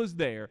Jesus was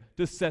there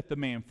to set the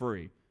man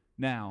free.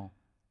 Now,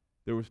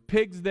 there was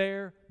pigs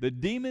there. The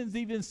demons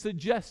even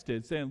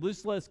suggested, saying,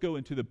 let's go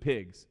into the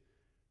pigs.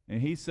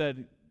 And he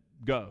said,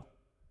 go.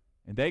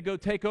 And they go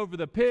take over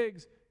the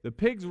pigs. The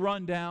pigs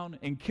run down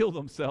and kill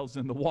themselves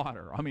in the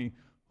water. I mean,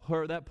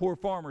 that poor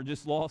farmer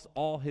just lost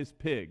all his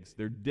pigs.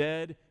 They're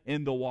dead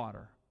in the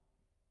water.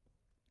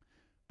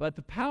 But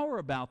the power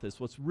about this,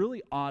 what's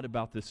really odd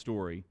about this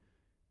story,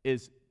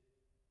 is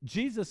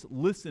Jesus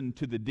listened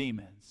to the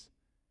demons.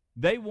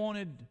 They didn't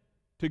want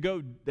to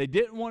go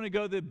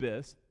to the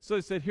abyss, so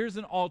he said, here's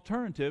an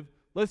alternative.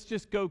 Let's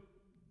just go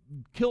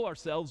kill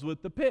ourselves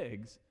with the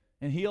pigs.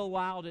 And he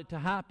allowed it to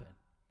happen.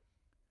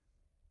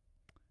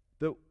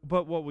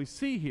 But what we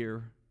see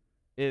here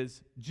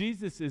is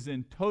Jesus is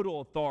in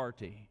total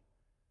authority,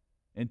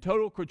 in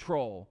total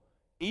control.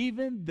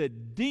 Even the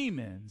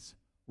demons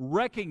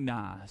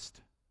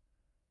recognized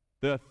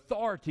the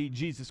authority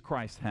Jesus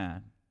Christ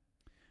had.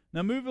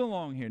 Now, moving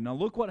along here. Now,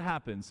 look what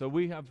happens. So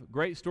we have a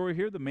great story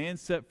here. The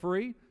man's set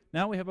free.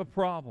 Now we have a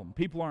problem.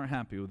 People aren't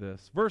happy with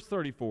this. Verse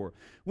 34.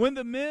 When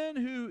the men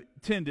who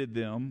tended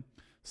them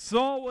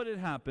saw what had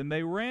happened,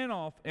 they ran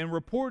off and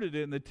reported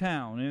it in the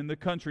town and in the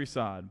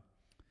countryside.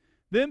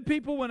 Then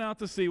people went out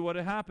to see what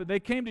had happened. They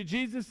came to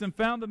Jesus and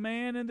found the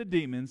man and the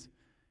demons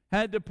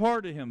had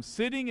departed him,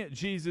 sitting at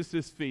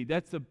Jesus' feet.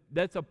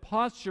 That's a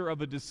posture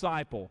of a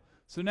disciple.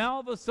 So now all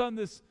of a sudden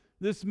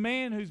this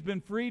man who's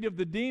been freed of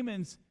the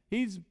demons,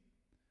 he's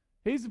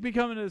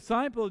becoming a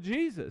disciple of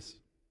Jesus,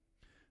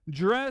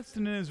 dressed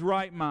in his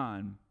right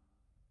mind.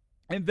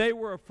 And they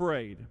were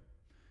afraid.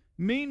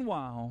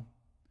 Meanwhile,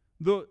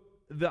 the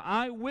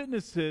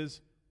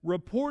eyewitnesses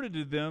reported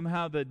to them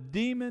how the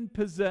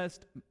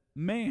demon-possessed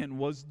man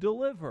was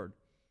delivered.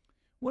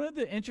 One of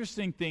the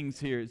interesting things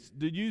here is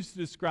to use to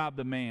describe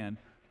the man.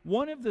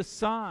 one of the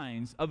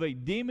signs of a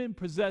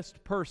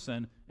demon-possessed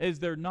person is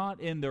they're not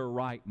in their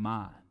right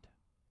mind.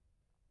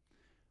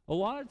 A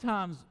lot of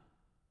times,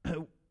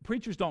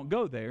 preachers don't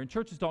go there, and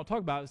churches don't talk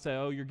about it, say,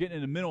 oh, you're getting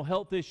into mental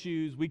health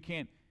issues, we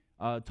can't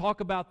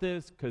talk about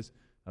this because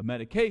of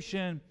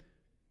medication.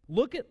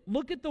 Look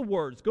at the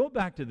words. Go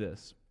back to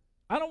this.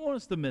 I don't want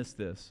us to miss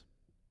this.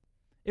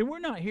 And we're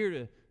not here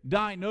to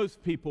diagnose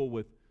people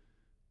with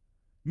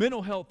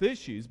mental health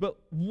issues, but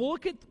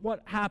look at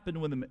what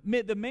happened when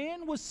the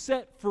man was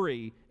set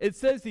free. It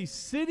says he's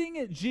sitting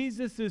at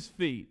Jesus'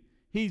 feet.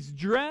 He's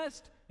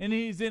dressed and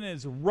he's in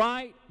his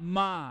right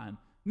mind,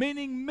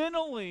 meaning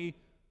mentally,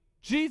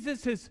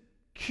 Jesus has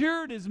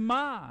cured his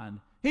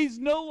mind. He's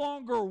no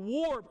longer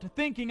warped,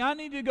 thinking, I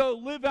need to go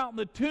live out in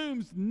the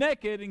tombs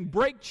naked and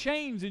break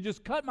chains and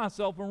just cut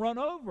myself and run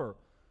over.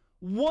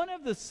 One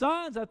of the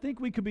signs I think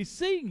we could be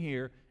seeing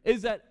here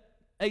is that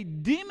a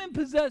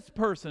demon-possessed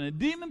person, a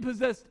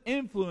demon-possessed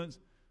influence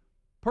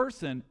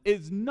person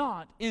is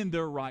not in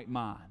their right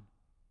mind.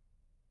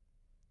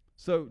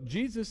 So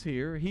Jesus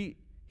here, he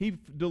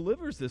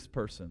delivers this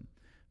person.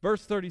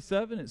 Verse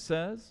 37, it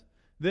says,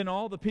 then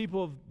all the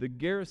people of the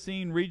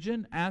Gerasene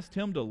region asked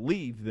him to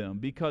leave them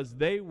because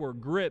they were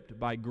gripped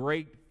by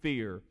great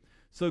fear.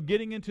 So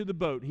getting into the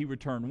boat, he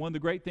returned. One of the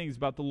great things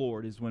about the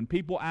Lord is when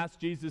people asked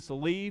Jesus to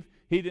leave,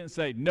 he didn't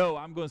say, no,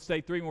 I'm going to stay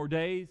 3 more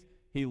days.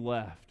 He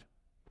left.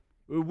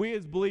 We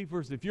as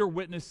believers, if you're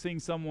witnessing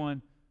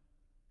someone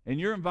and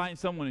you're inviting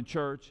someone in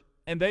church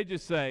and they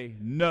just say,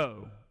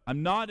 no,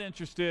 I'm not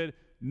interested,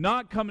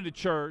 not coming to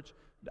church,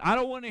 I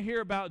don't want to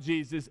hear about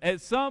Jesus. At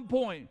some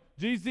point,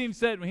 Jesus even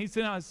said when he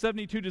sent out his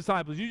 72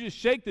 disciples, you just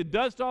shake the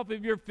dust off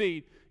of your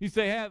feet. You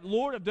say, hey,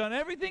 Lord, I've done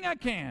everything I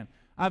can.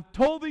 I've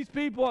told these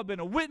people, I've been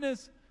a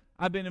witness,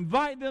 I've been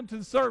inviting them to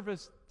the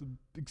service, to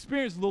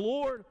experience the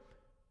Lord,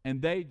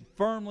 and they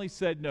firmly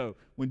said no.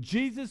 When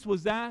Jesus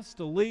was asked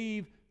to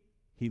leave,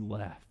 he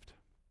left.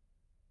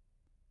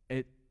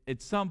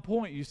 At some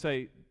point, you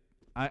say,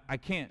 I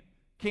can't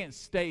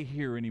stay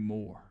here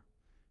anymore.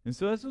 And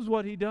so this is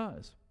what he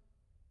does.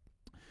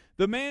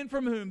 The man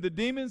from whom the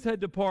demons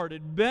had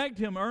departed begged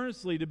him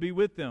earnestly to be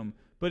with them,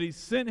 but he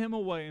sent him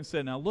away and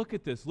said, now look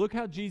at this. Look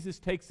how Jesus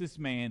takes this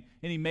man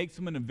and he makes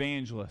him an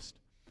evangelist.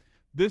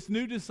 This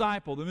new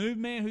disciple, the new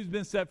man who's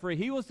been set free,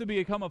 he wants to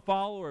become a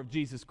follower of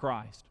Jesus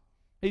Christ.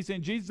 He's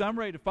saying, Jesus, I'm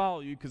ready to follow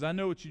you because I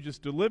know what you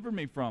just delivered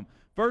me from.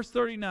 Verse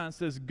 39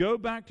 says, go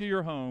back to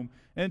your home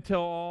and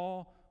tell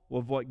all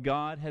of what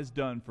God has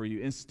done for you.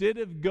 Instead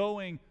of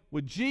going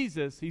with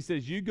Jesus, he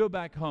says, you go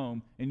back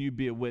home and you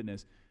be a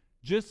witness.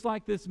 Just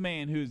like this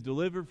man who is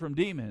delivered from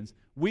demons,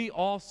 we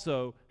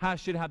also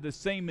should have the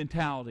same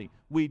mentality.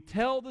 We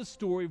tell the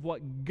story of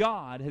what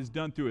God has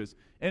done through us.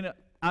 And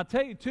I'll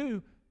tell you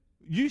too,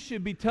 you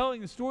should be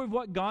telling the story of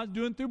what God's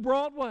doing through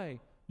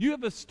Broadway. You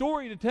have a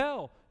story to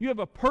tell. You have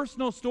a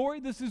personal story.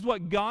 This is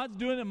what God's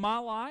doing in my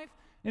life.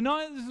 And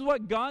not only this is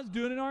what God's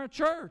doing in our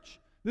church.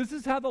 This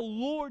is how the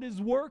Lord is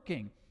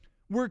working.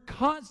 We're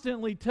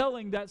constantly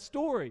telling that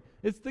story.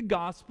 It's the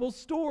gospel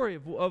story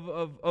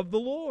of the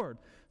Lord.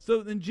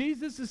 So then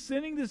Jesus is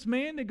sending this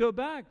man to go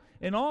back,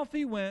 and off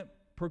he went,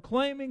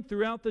 proclaiming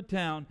throughout the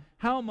town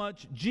how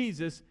much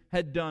Jesus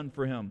had done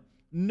for him.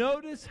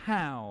 Notice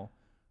how,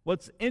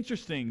 what's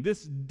interesting,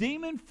 this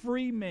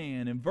demon-free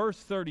man in verse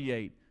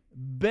 38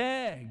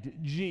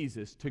 begged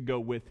Jesus to go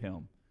with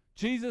him.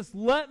 Jesus,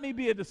 let me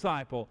be a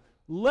disciple.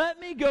 Let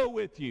me go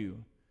with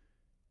you.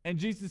 And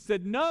Jesus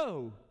said,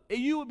 no,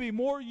 you would be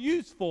more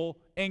useful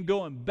in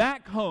going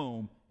back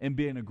home and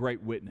being a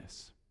great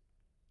witness.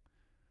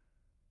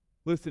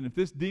 Listen, if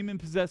this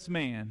demon-possessed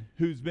man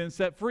who's been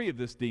set free of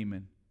this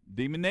demon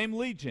named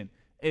Legion,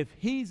 if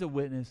he's a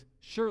witness,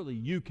 surely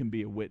you can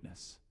be a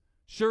witness.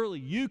 Surely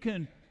you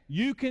can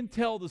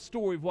tell the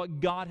story of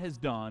what God has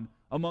done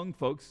among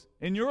folks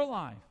in your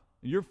life,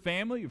 your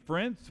family, your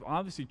friends,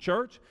 obviously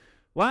church.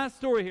 Last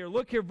story here.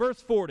 Look here,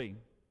 verse 40.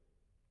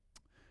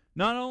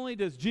 Not only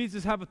does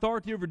Jesus have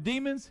authority over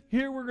demons,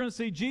 here we're going to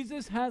see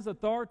Jesus has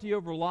authority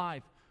over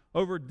life,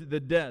 over the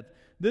death.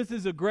 This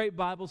is a great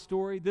Bible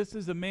story. This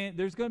is a man.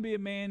 There's going to be a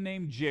man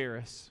named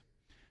Jairus.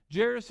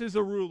 Jairus is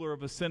a ruler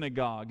of a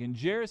synagogue, and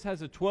Jairus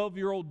has a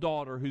 12-year-old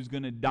daughter who's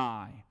going to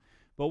die.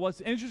 But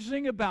what's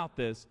interesting about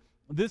this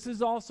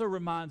is also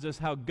reminds us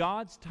how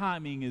God's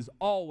timing is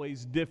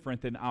always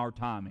different than our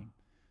timing.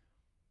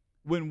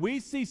 When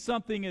we see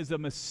something as a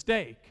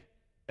mistake,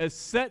 a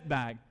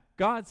setback,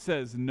 God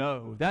says,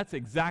 no, that's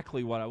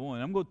exactly what I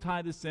want. I'm going to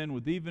tie this in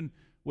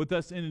with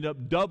us ended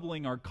up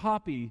doubling our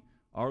copy,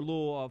 our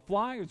little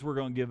flyers we're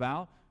going to give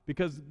out,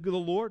 because the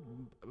Lord,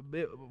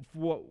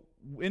 what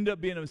ended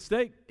up being a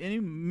mistake,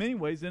 in many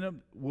ways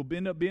will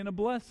end up being a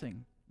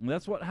blessing. And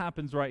that's what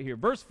happens right here.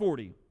 Verse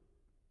 40.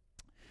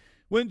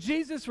 When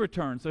Jesus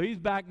returned, so he's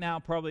back now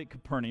probably at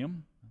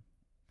Capernaum,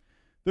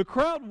 the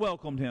crowd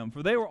welcomed him,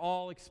 for they were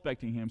all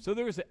expecting him. So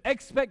there was an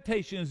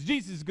expectation as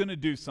Jesus is going to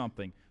do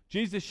something.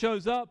 Jesus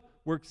shows up.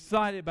 We're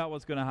excited about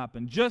what's going to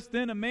happen. Just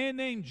then, a man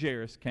named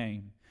Jairus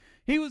came.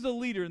 He was a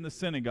leader in the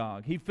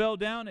synagogue. He fell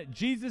down at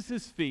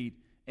Jesus' feet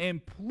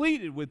and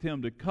pleaded with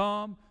him to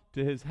come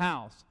to his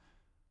house.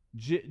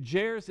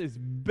 Jairus is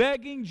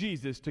begging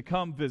Jesus to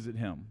come visit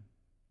him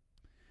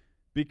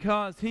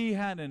because he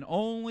had an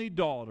only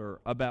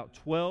daughter about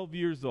 12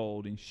 years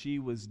old and she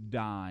was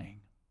dying.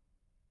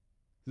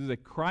 This is a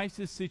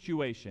crisis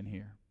situation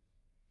here.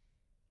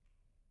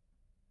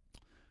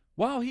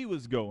 While he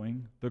was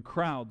going, the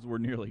crowds were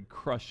nearly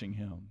crushing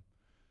him.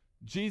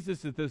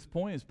 Jesus at this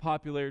point, his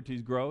popularity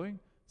is growing,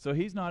 so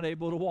he's not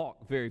able to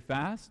walk very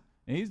fast,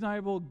 and he's not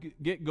able to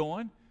get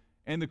going,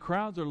 and the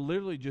crowds are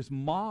literally just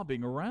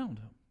mobbing around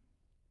him.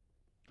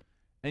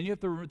 And you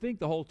have to think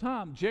the whole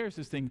time, Jairus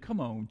is thinking,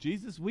 come on,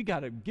 Jesus, we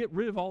got to get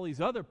rid of all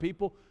these other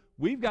people.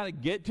 We've got to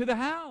get to the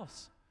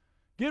house.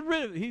 Get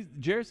rid of it.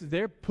 Jairus is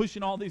there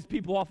pushing all these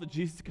people off of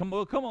Jesus. Come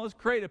on, let's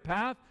create a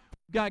path.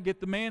 We've got to get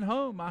the man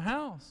home, my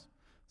house.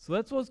 So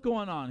that's what's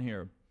going on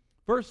here.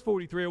 Verse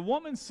 43, a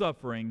woman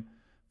suffering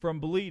from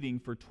bleeding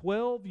for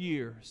 12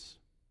 years,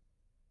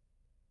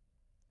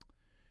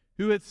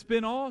 who had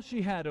spent all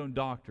she had on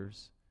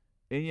doctors,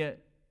 and yet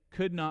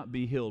could not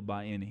be healed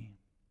by any.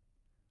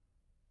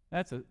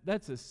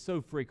 That's a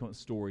so frequent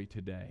story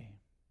today.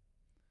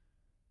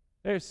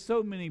 There's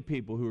so many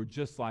people who are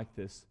just like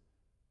this.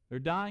 They're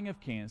dying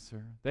of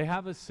cancer. They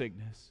have a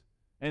sickness,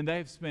 and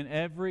they've spent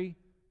every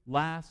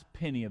last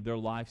penny of their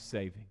life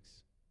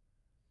savings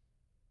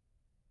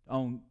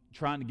on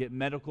trying to get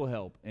medical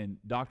help, and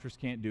doctors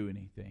can't do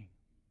anything.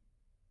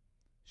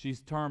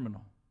 She's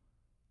terminal.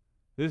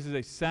 This is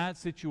a sad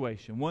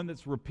situation, one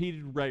that's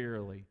repeated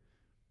regularly.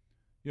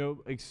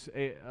 You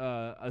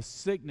know, a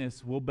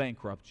sickness will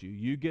bankrupt you.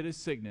 You get a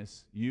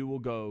sickness, you'll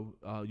go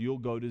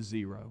to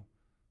zero.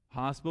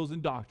 Hospitals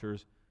and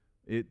doctors,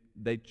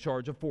 they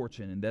charge a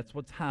fortune, and that's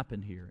what's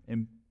happened here.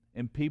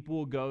 And people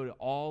will go to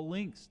all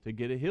lengths to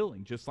get a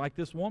healing, just like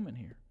this woman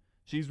here.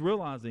 She's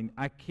realizing,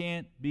 I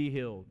can't be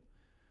healed.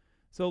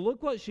 So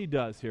look what she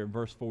does here in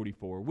verse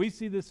 44. We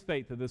see this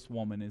faith of this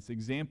woman as an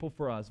example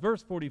for us.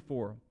 Verse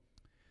 44,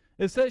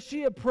 it says,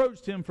 she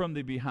approached him from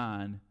the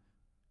behind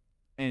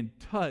and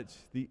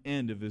touched the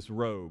end of his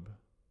robe.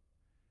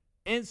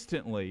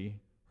 Instantly,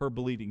 her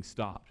bleeding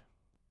stopped.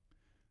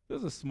 This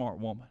is a smart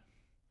woman.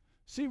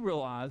 She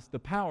realized the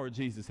power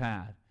Jesus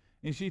had.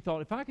 And she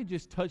thought, if I could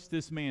just touch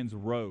this man's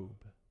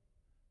robe,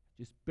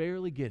 just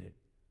barely get it,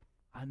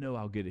 I know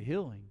I'll get a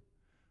healing.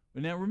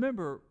 But now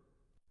remember,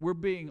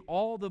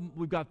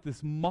 we've got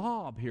this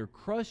mob here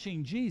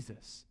crushing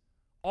Jesus.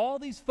 All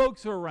these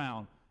folks are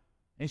around.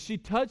 And she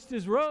touched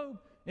his robe,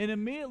 and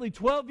immediately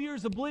 12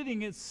 years of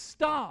bleeding, it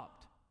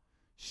stopped.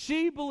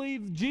 She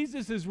believed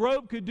Jesus'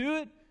 robe could do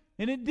it,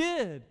 and it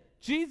did.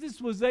 Jesus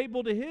was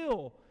able to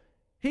heal.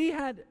 He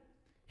had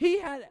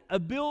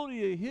ability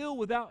to heal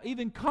without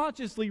even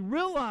consciously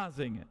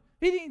realizing it.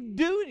 He didn't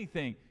do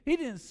anything. He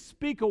didn't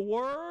speak a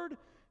word.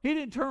 He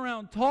didn't turn around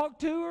and talk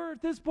to her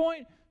at this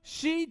point.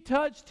 She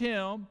touched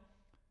him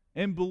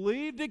and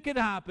believed it could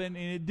happen,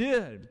 and it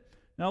did.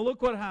 Now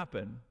look what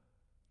happened.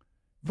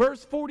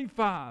 Verse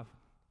 45.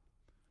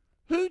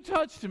 Who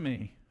touched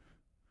me?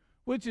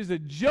 Which is a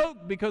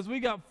joke because we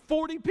got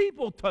 40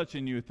 people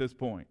touching you at this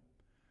point.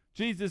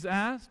 Jesus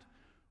asked.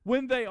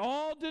 When they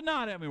all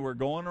denied it, we're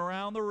going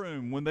around the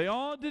room. When they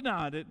all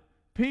denied it,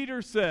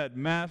 Peter said,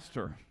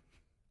 Master,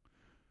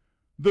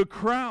 the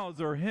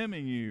crowds are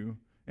hemming you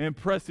and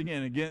pressing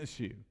in against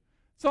you.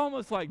 It's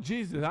almost like,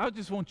 Jesus, I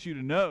just want you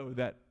to know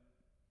that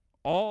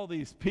all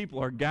these people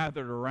are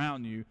gathered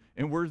around you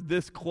and we're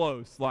this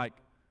close. Like,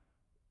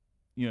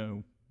 you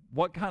know,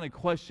 what kind of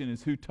question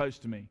is who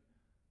touched me?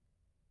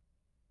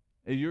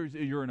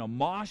 You're in a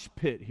mosh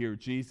pit here,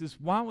 Jesus.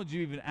 Why would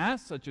you even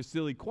ask such a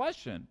silly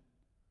question?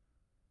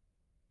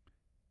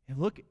 And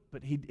look,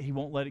 but he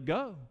won't let it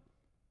go.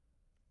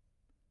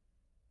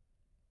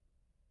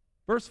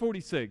 Verse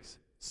 46,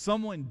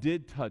 someone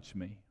did touch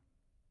me,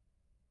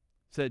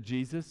 said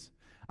Jesus.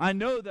 I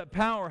know that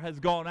power has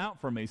gone out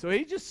from me. So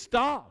he just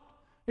stopped.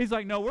 He's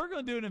like, no, we're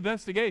going to do an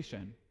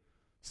investigation.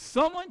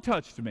 Someone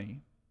touched me.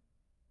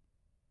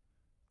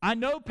 I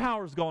know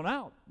power's gone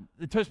out.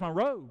 It touched my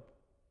robe.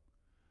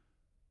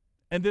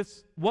 And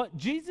what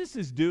Jesus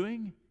is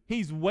doing,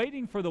 he's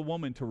waiting for the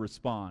woman to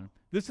respond.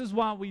 This is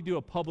why we do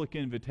a public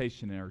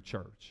invitation in our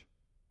church.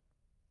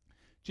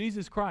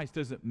 Jesus Christ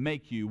doesn't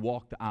make you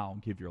walk the aisle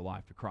and give your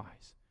life to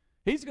Christ.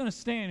 He's going to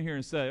stand here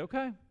and say,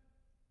 okay,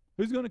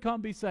 who's going to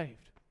come be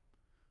saved?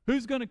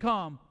 Who's going to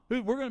come?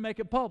 We're going to make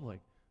it public.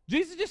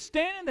 Jesus is just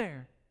standing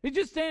there. He's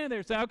just standing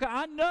there saying, okay,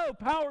 I know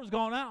power's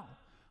gone out.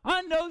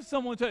 I know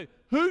someone tell you,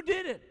 who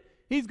did it?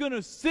 He's going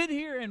to sit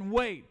here and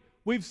wait.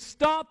 We've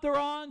stopped their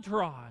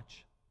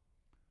entourage.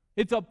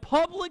 It's a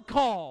public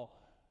call.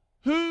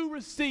 Who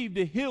received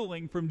a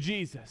healing from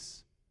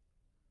Jesus?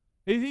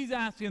 He's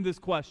asking this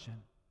question.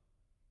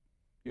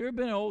 You ever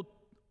been in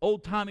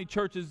old-timey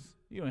churches?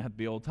 You don't have to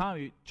be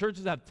old-timey.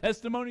 Churches have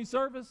testimony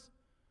service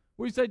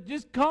where you say,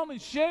 just come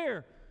and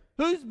share.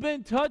 Who's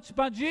been touched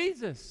by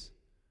Jesus?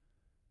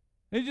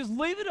 And just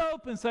leave it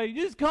open. Say,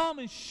 just come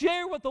and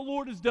share what the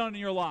Lord has done in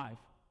your life.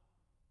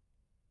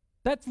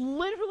 That's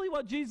literally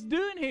what Jesus is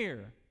doing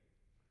here.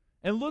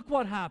 And look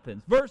what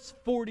happens. Verse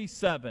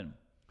 47.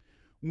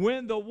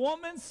 When the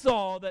woman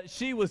saw that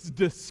she was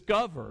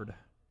discovered,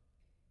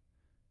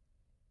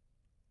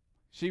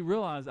 she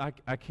realized,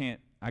 I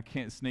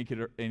can't sneak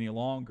it any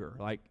longer.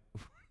 Like,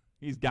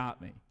 he's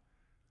got me.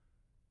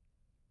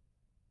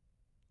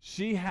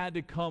 She had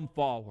to come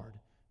forward.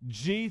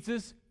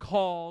 Jesus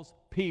calls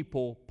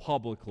people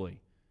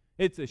publicly.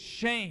 It's a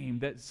shame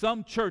that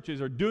some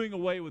churches are doing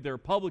away with their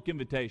public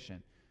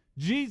invitation.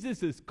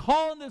 Jesus is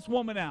calling this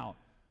woman out,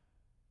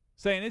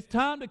 saying, it's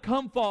time to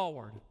come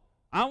forward.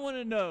 I want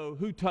to know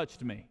who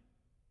touched me.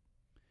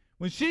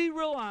 When she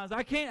realized,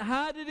 I can't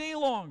hide it any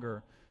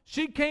longer,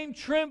 she came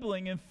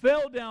trembling and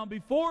fell down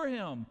before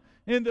him.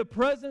 In the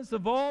presence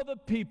of all the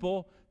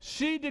people,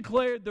 she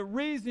declared the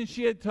reason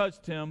she had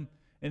touched him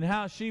and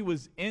how she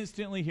was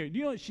instantly healed.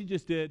 You know what she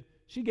just did?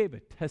 She gave a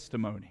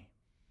testimony.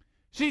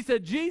 She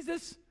said,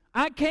 Jesus,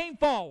 I came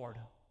forward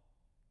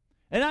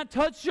and I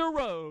touched your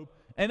robe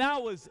and I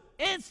was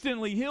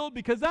instantly healed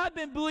because I've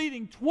been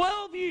bleeding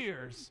 12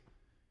 years.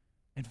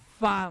 And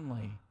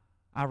finally,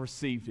 I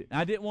received it.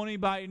 I didn't want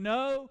anybody to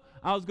know.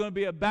 I was going to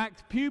be a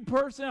back pew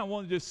person. I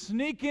wanted to just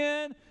sneak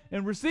in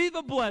and receive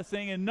a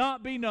blessing and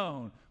not be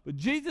known. But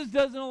Jesus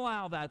doesn't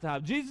allow that to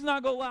happen. Jesus is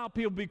not going to allow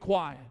people to be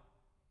quiet.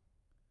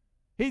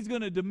 He's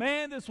going to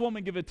demand this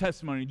woman give a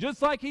testimony.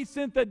 Just like he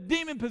sent the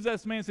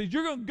demon-possessed man and says,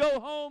 you're going to go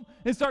home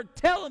and start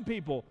telling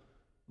people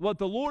what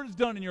the Lord has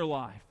done in your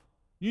life.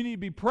 You need to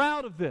be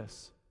proud of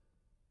this.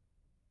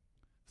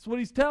 That's what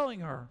he's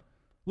telling her.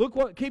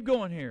 Keep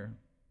going here.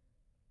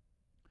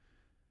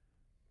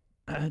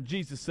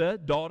 Jesus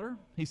said, daughter,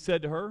 he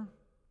said to her,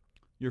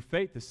 your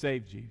faith has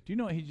saved you. Do you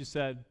know what he just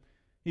said?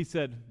 He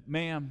said,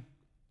 ma'am,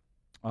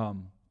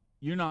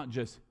 you're not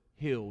just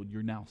healed,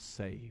 you're now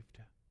saved.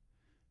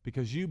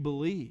 Because you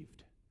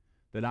believed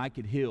that I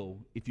could heal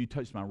if you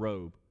touched my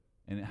robe,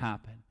 and it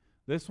happened.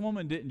 This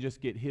woman didn't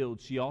just get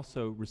healed, she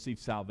also received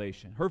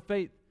salvation. Her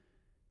faith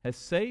has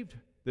saved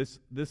this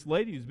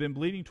lady who's been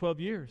bleeding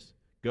 12 years.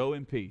 Go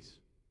in peace.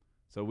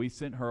 So we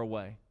sent her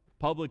away.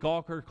 Public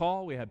altar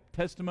call, we had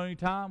testimony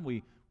time,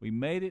 we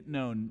made it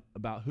known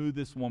about who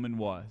this woman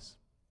was.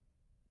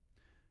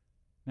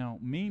 Now,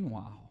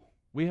 meanwhile,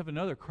 we have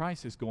another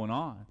crisis going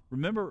on.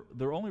 Remember,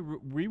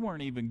 we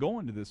weren't even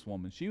going to this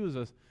woman. She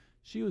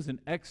was an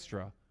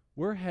extra.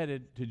 We're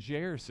headed to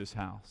Jairus'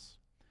 house.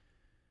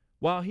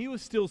 While he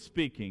was still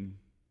speaking,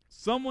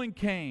 someone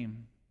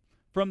came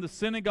from the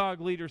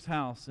synagogue leader's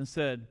house and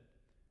said,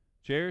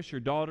 Jairus,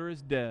 your daughter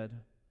is dead.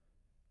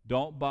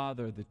 Don't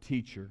bother the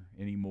teacher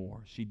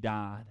anymore. She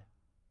died.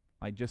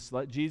 Just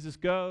let Jesus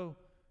go.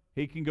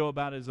 He can go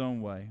about his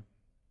own way.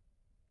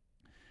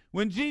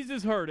 When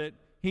Jesus heard it,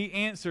 he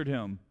answered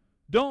him,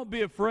 don't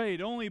be afraid,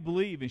 only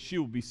believe and she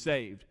will be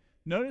saved.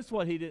 Notice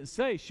what he didn't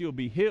say, she'll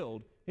be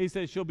healed. He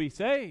said she'll be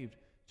saved.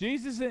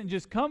 Jesus isn't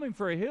just coming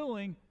for a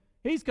healing,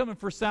 he's coming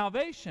for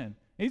salvation.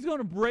 He's going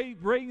to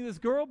bring this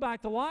girl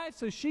back to life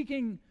so she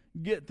can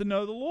get to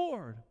know the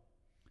Lord.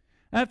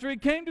 After he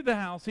came to the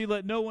house, he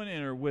let no one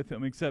enter with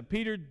him except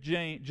Peter,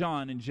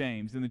 John, and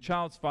James, and the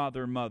child's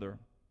father and mother.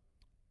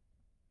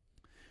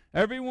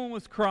 Everyone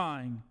was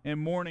crying and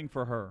mourning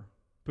for her,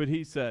 but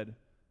he said,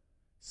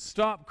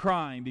 stop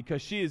crying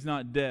because she is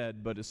not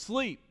dead, but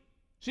asleep.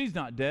 She's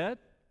not dead.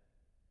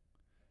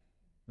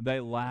 They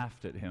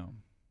laughed at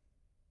him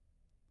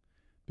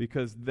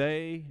because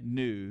they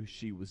knew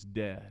she was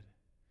dead.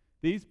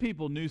 These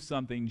people knew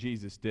something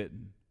Jesus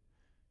didn't.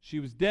 She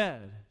was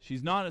dead.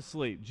 She's not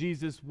asleep.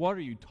 Jesus, what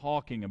are you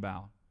talking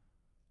about?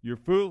 You're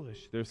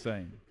foolish, they're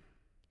saying.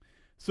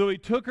 So he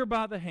took her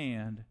by the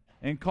hand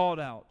and called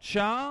out,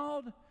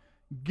 child,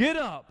 get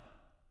up.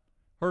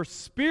 Her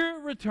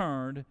spirit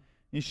returned,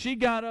 and she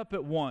got up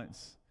at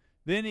once.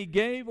 Then he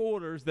gave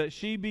orders that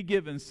she be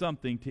given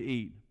something to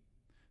eat.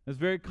 That's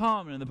very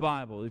common in the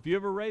Bible. If you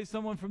ever raise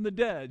someone from the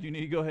dead, you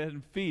need to go ahead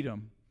and feed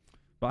them.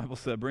 The Bible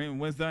said, bring them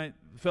Wednesday night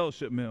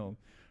fellowship meal.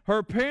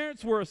 Her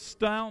parents were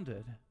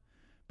astounded,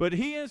 but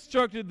he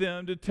instructed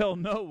them to tell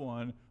no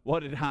one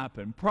what had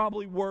happened.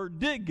 Probably word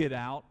did get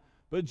out,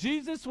 but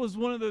Jesus was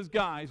one of those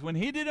guys, when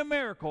he did a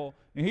miracle,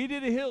 and he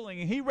did a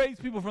healing, and he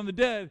raised people from the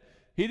dead,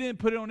 he didn't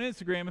put it on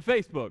Instagram and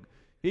Facebook.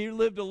 He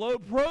lived a low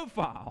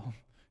profile.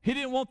 He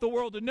didn't want the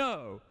world to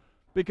know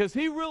because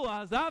he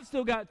realized I've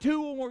still got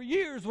 2 more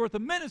years worth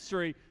of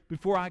ministry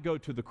before I go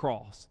to the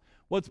cross.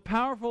 What's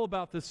powerful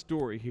about this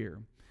story here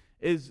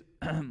is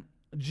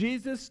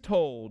Jesus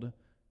told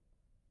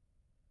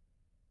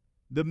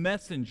the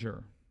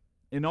messenger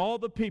and all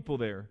the people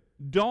there,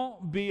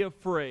 don't be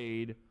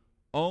afraid,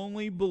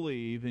 only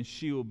believe and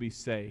she will be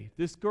saved.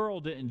 This girl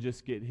didn't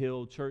just get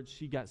healed, church,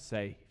 she got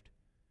saved.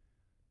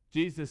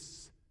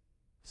 Jesus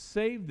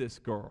saved this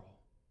girl.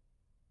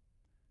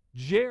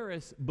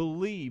 Jairus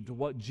believed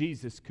what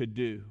Jesus could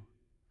do.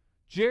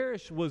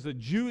 Jairus was a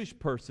Jewish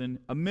person,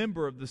 a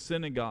member of the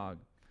synagogue.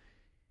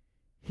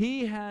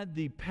 He had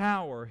the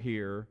power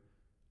here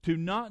to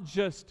not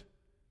just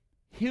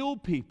heal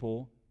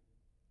people.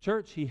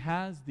 Church, he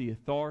has the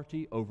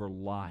authority over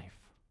life,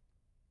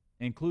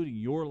 including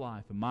your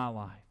life and my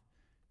life.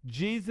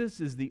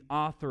 Jesus is the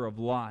author of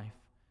life.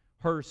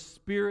 Her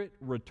spirit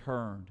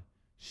returned.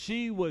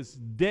 She was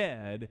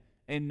dead,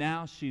 and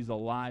now she's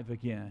alive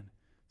again.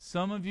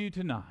 Some of you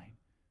tonight,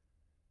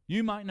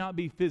 you might not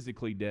be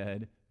physically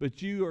dead,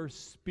 but you are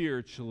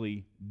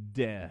spiritually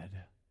dead.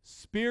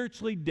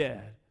 Spiritually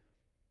dead.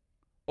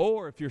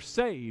 Or if you're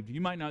saved,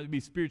 you might not be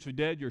spiritually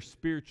dead, you're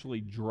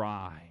spiritually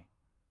dry.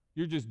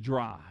 You're just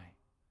dry.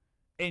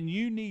 And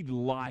you need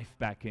life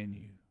back in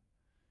you.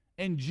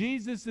 And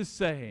Jesus is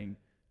saying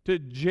to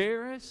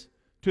Jairus,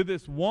 to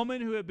this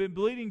woman who had been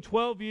bleeding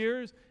 12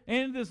 years,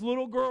 and this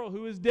little girl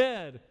who is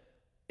dead,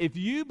 if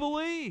you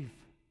believe,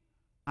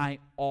 I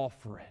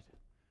offer it.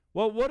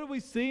 Well, what do we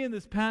see in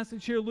this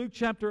passage here, Luke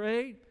chapter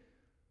 8?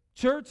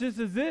 Church, this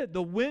is it.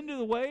 The wind of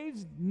the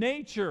waves,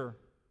 nature.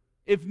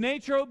 If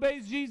nature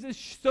obeys Jesus,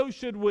 so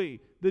should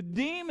we. The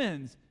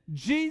demons,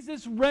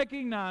 Jesus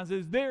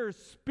recognizes there are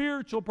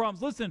spiritual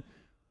problems. Listen,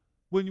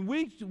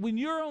 when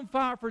you're on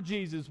fire for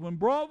Jesus, when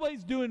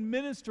Broadway's doing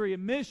ministry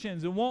and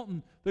missions and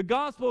wanting the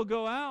gospel to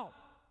go out,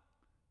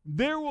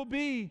 there will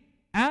be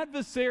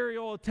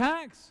adversarial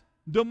attacks,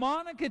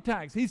 demonic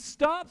attacks. He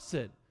stops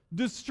it.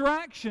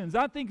 Distractions,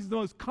 I think, is the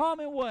most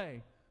common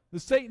way the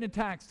Satan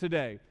attacks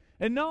today.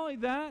 And not only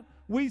that,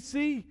 we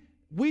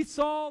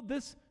saw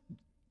this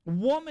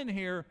woman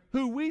here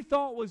who we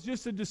thought was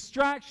just a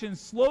distraction,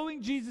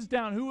 slowing Jesus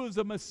down, who was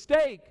a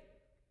mistake.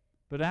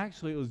 But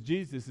actually, it was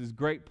Jesus'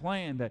 great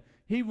plan that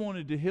he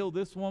wanted to heal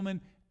this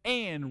woman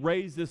and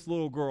raise this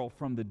little girl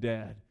from the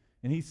dead.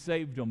 And he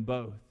saved them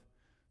both.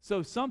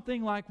 So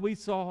something like we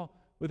saw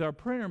with our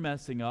printer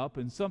messing up,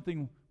 and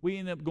something we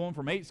ended up going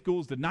from 8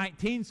 schools to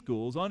 19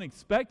 schools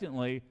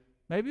unexpectedly,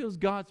 maybe it was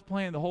God's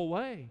plan the whole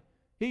way.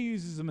 He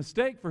uses a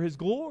mistake for his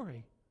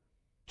glory.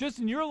 Just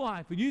in your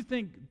life, when you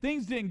think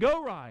things didn't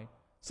go right,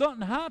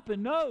 something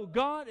happened. No,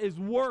 God is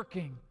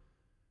working.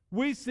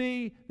 We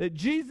see that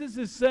Jesus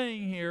is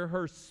saying here,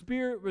 her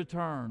spirit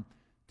returned.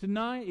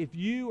 Tonight, if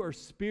you are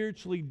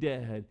spiritually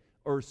dead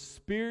or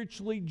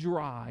spiritually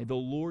dry, the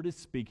Lord is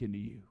speaking to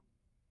you.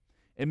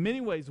 In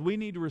many ways, we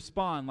need to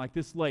respond like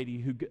this lady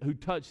who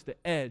touched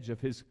the edge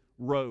of his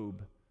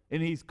robe.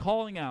 And he's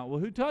calling out, well,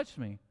 who touched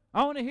me?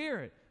 I want to hear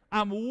it.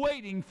 I'm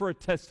waiting for a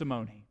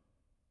testimony.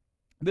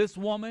 This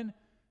woman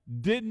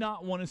did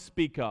not want to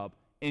speak up,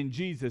 and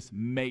Jesus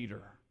made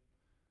her.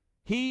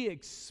 He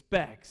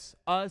expects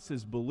us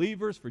as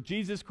believers for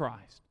Jesus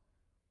Christ,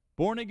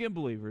 born-again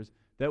believers,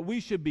 that we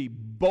should be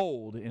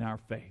bold in our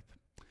faith.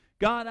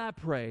 God, I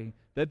pray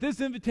that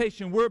this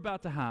invitation we're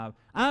about to have,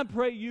 I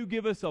pray you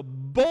give us a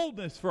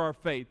boldness for our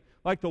faith,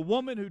 like the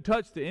woman who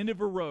touched the end of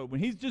her robe. When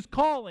he's just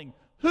calling,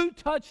 who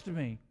touched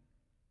me?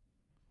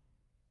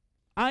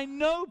 I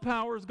know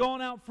power's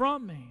gone out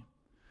from me.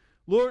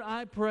 Lord,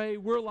 I pray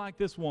we're like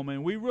this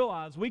woman. We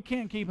realize we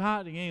can't keep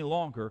hiding any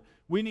longer.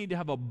 We need to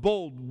have a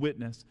bold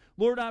witness.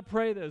 Lord, I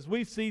pray that as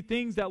we see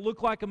things that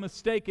look like a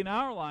mistake in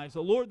our lives,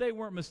 that, Lord, they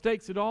weren't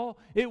mistakes at all.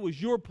 It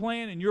was your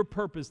plan and your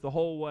purpose the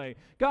whole way.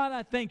 God,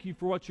 I thank you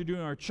for what you're doing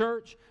in our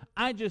church.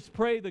 I just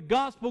pray the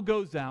gospel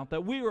goes out,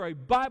 that we are a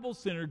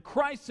Bible-centered,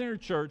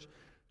 Christ-centered church,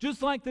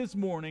 just like this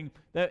morning,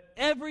 that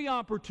every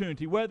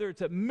opportunity, whether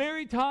it's at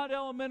Mary Todd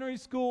Elementary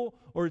School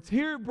or it's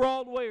here at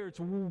Broadway or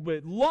it's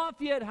at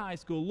Lafayette High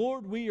School,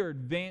 Lord, we are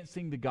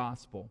advancing the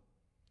gospel.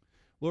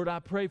 Lord, I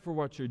pray for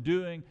what you're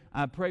doing.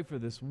 I pray for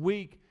this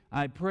week.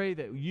 I pray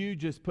that you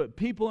just put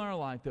people in our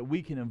life that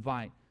we can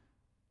invite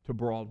to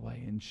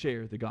Broadway and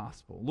share the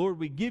gospel. Lord,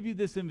 we give you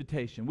this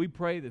invitation. We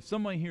pray that if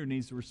someone here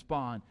needs to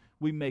respond,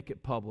 we make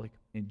it public.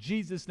 In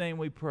Jesus' name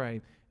we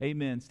pray.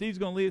 Amen. Steve's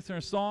going to lead us in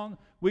a song.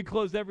 We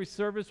close every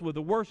service with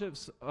a worship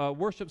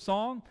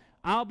song.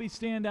 I'll be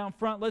standing down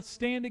front. Let's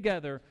stand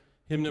together.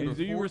 Hymn number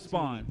 14, you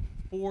respond.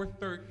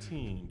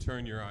 413,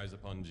 Turn Your Eyes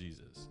Upon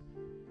Jesus.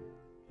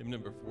 Hymn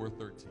number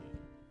 413.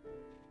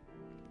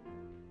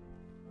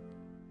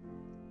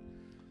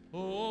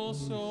 Oh,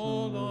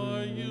 soul,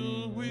 are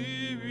you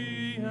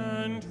weary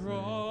and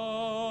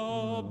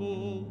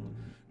troubled?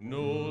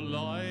 No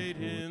light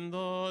in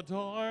the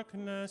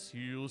darkness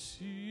you'll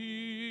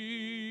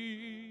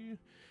see.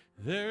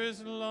 There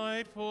is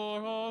light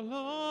for a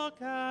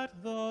look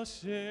at the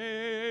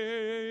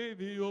Savior,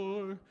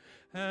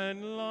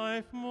 and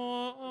life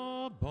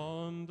more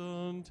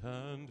abundant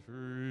and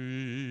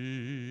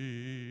free.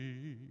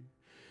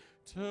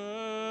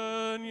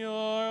 Turn your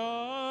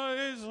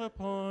eyes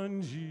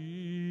upon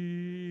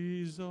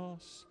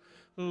Jesus.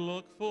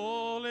 Look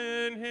full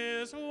in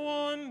his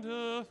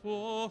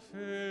wonderful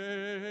face,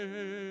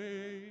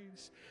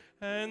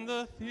 and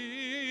the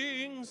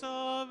things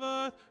of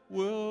earth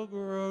will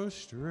grow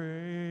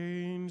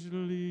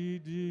strangely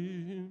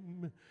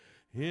dim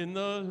in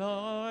the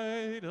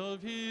light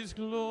of his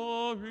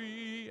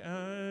glory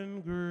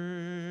and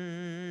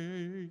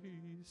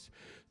grace.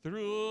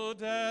 Through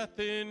death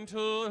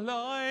into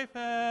life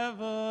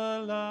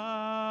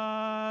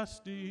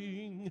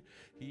everlasting,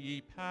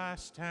 he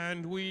passed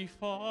and we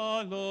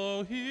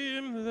follow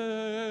him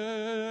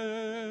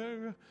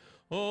there.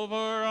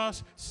 Over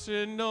us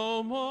sin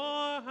no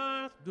more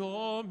hath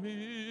dominion,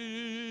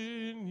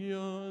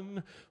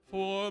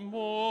 for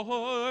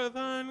more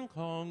than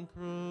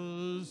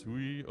conquerors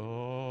we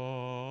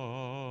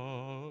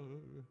are.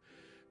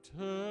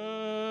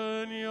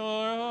 Turn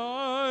your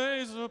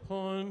eyes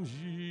upon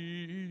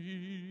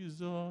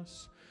Jesus.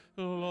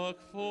 Look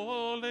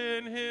full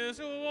in his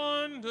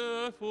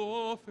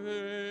wonderful face,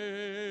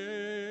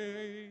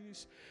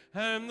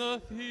 and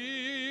the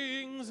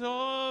things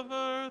of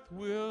earth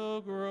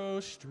will grow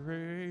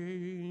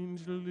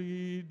strangely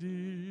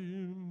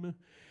dim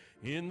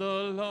in the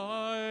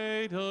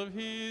light of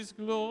his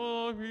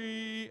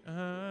glory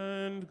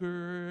and grace.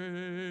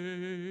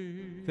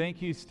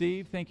 Thank you,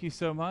 Steve. Thank you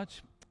so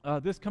much.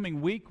 This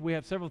coming week, we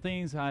have several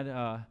things. I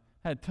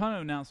had a ton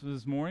of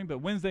announcements this morning, but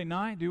Wednesday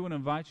night, I do want to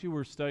invite you.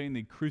 We're studying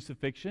the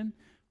crucifixion.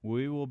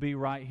 We will be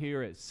right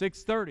here at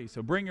 6:30,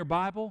 so bring your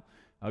Bible.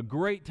 A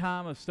great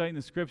time of studying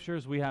the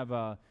Scriptures. We have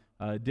a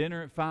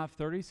dinner at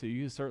 5:30, so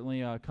you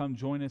certainly come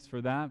join us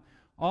for that.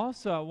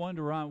 Also, I wanted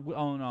to run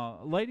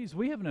on, ladies,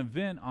 we have an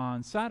event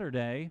on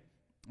Saturday.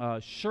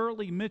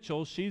 Shirley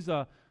Mitchell, she's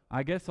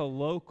I guess a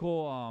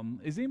local,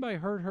 has anybody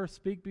heard her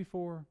speak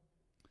before?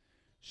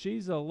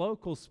 She's a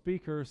local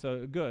speaker,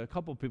 so good, a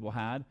couple people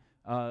had.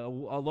 A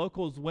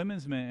local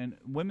women's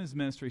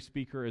ministry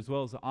speaker as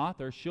well as an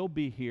author. She'll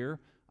be here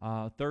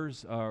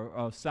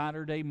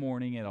Saturday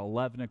morning at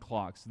 11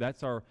 o'clock. So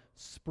that's our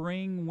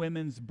spring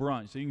women's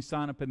brunch. So you can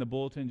sign up in the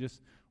bulletin,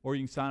 or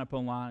you can sign up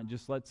online. It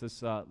just lets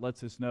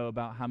us know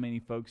about how many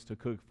folks to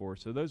cook for.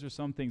 So those are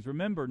some things.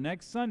 Remember,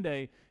 next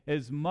Sunday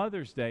is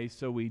Mother's Day,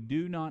 so we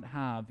do not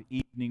have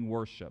evening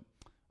worship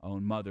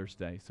on Mother's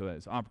Day. So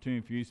it's an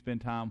opportunity for you to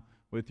spend time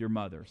with your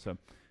mother. So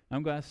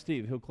I'm going to ask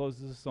Steve. He'll close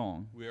this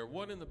song. We are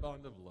one in the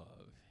bond of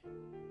love.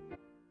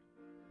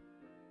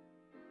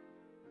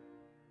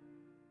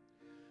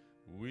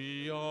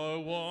 We are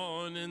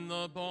one in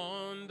the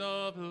bond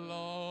of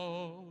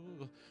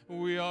love.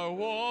 We are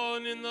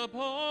one in the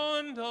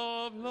bond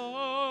of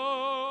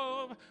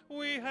love.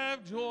 We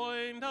have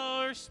joined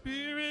our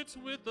spirits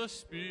with the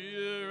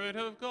Spirit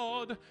of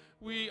God.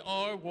 We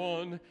are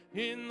one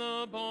in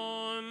the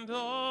bond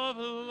of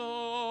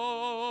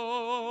love.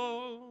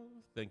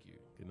 Thank you.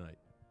 Good night.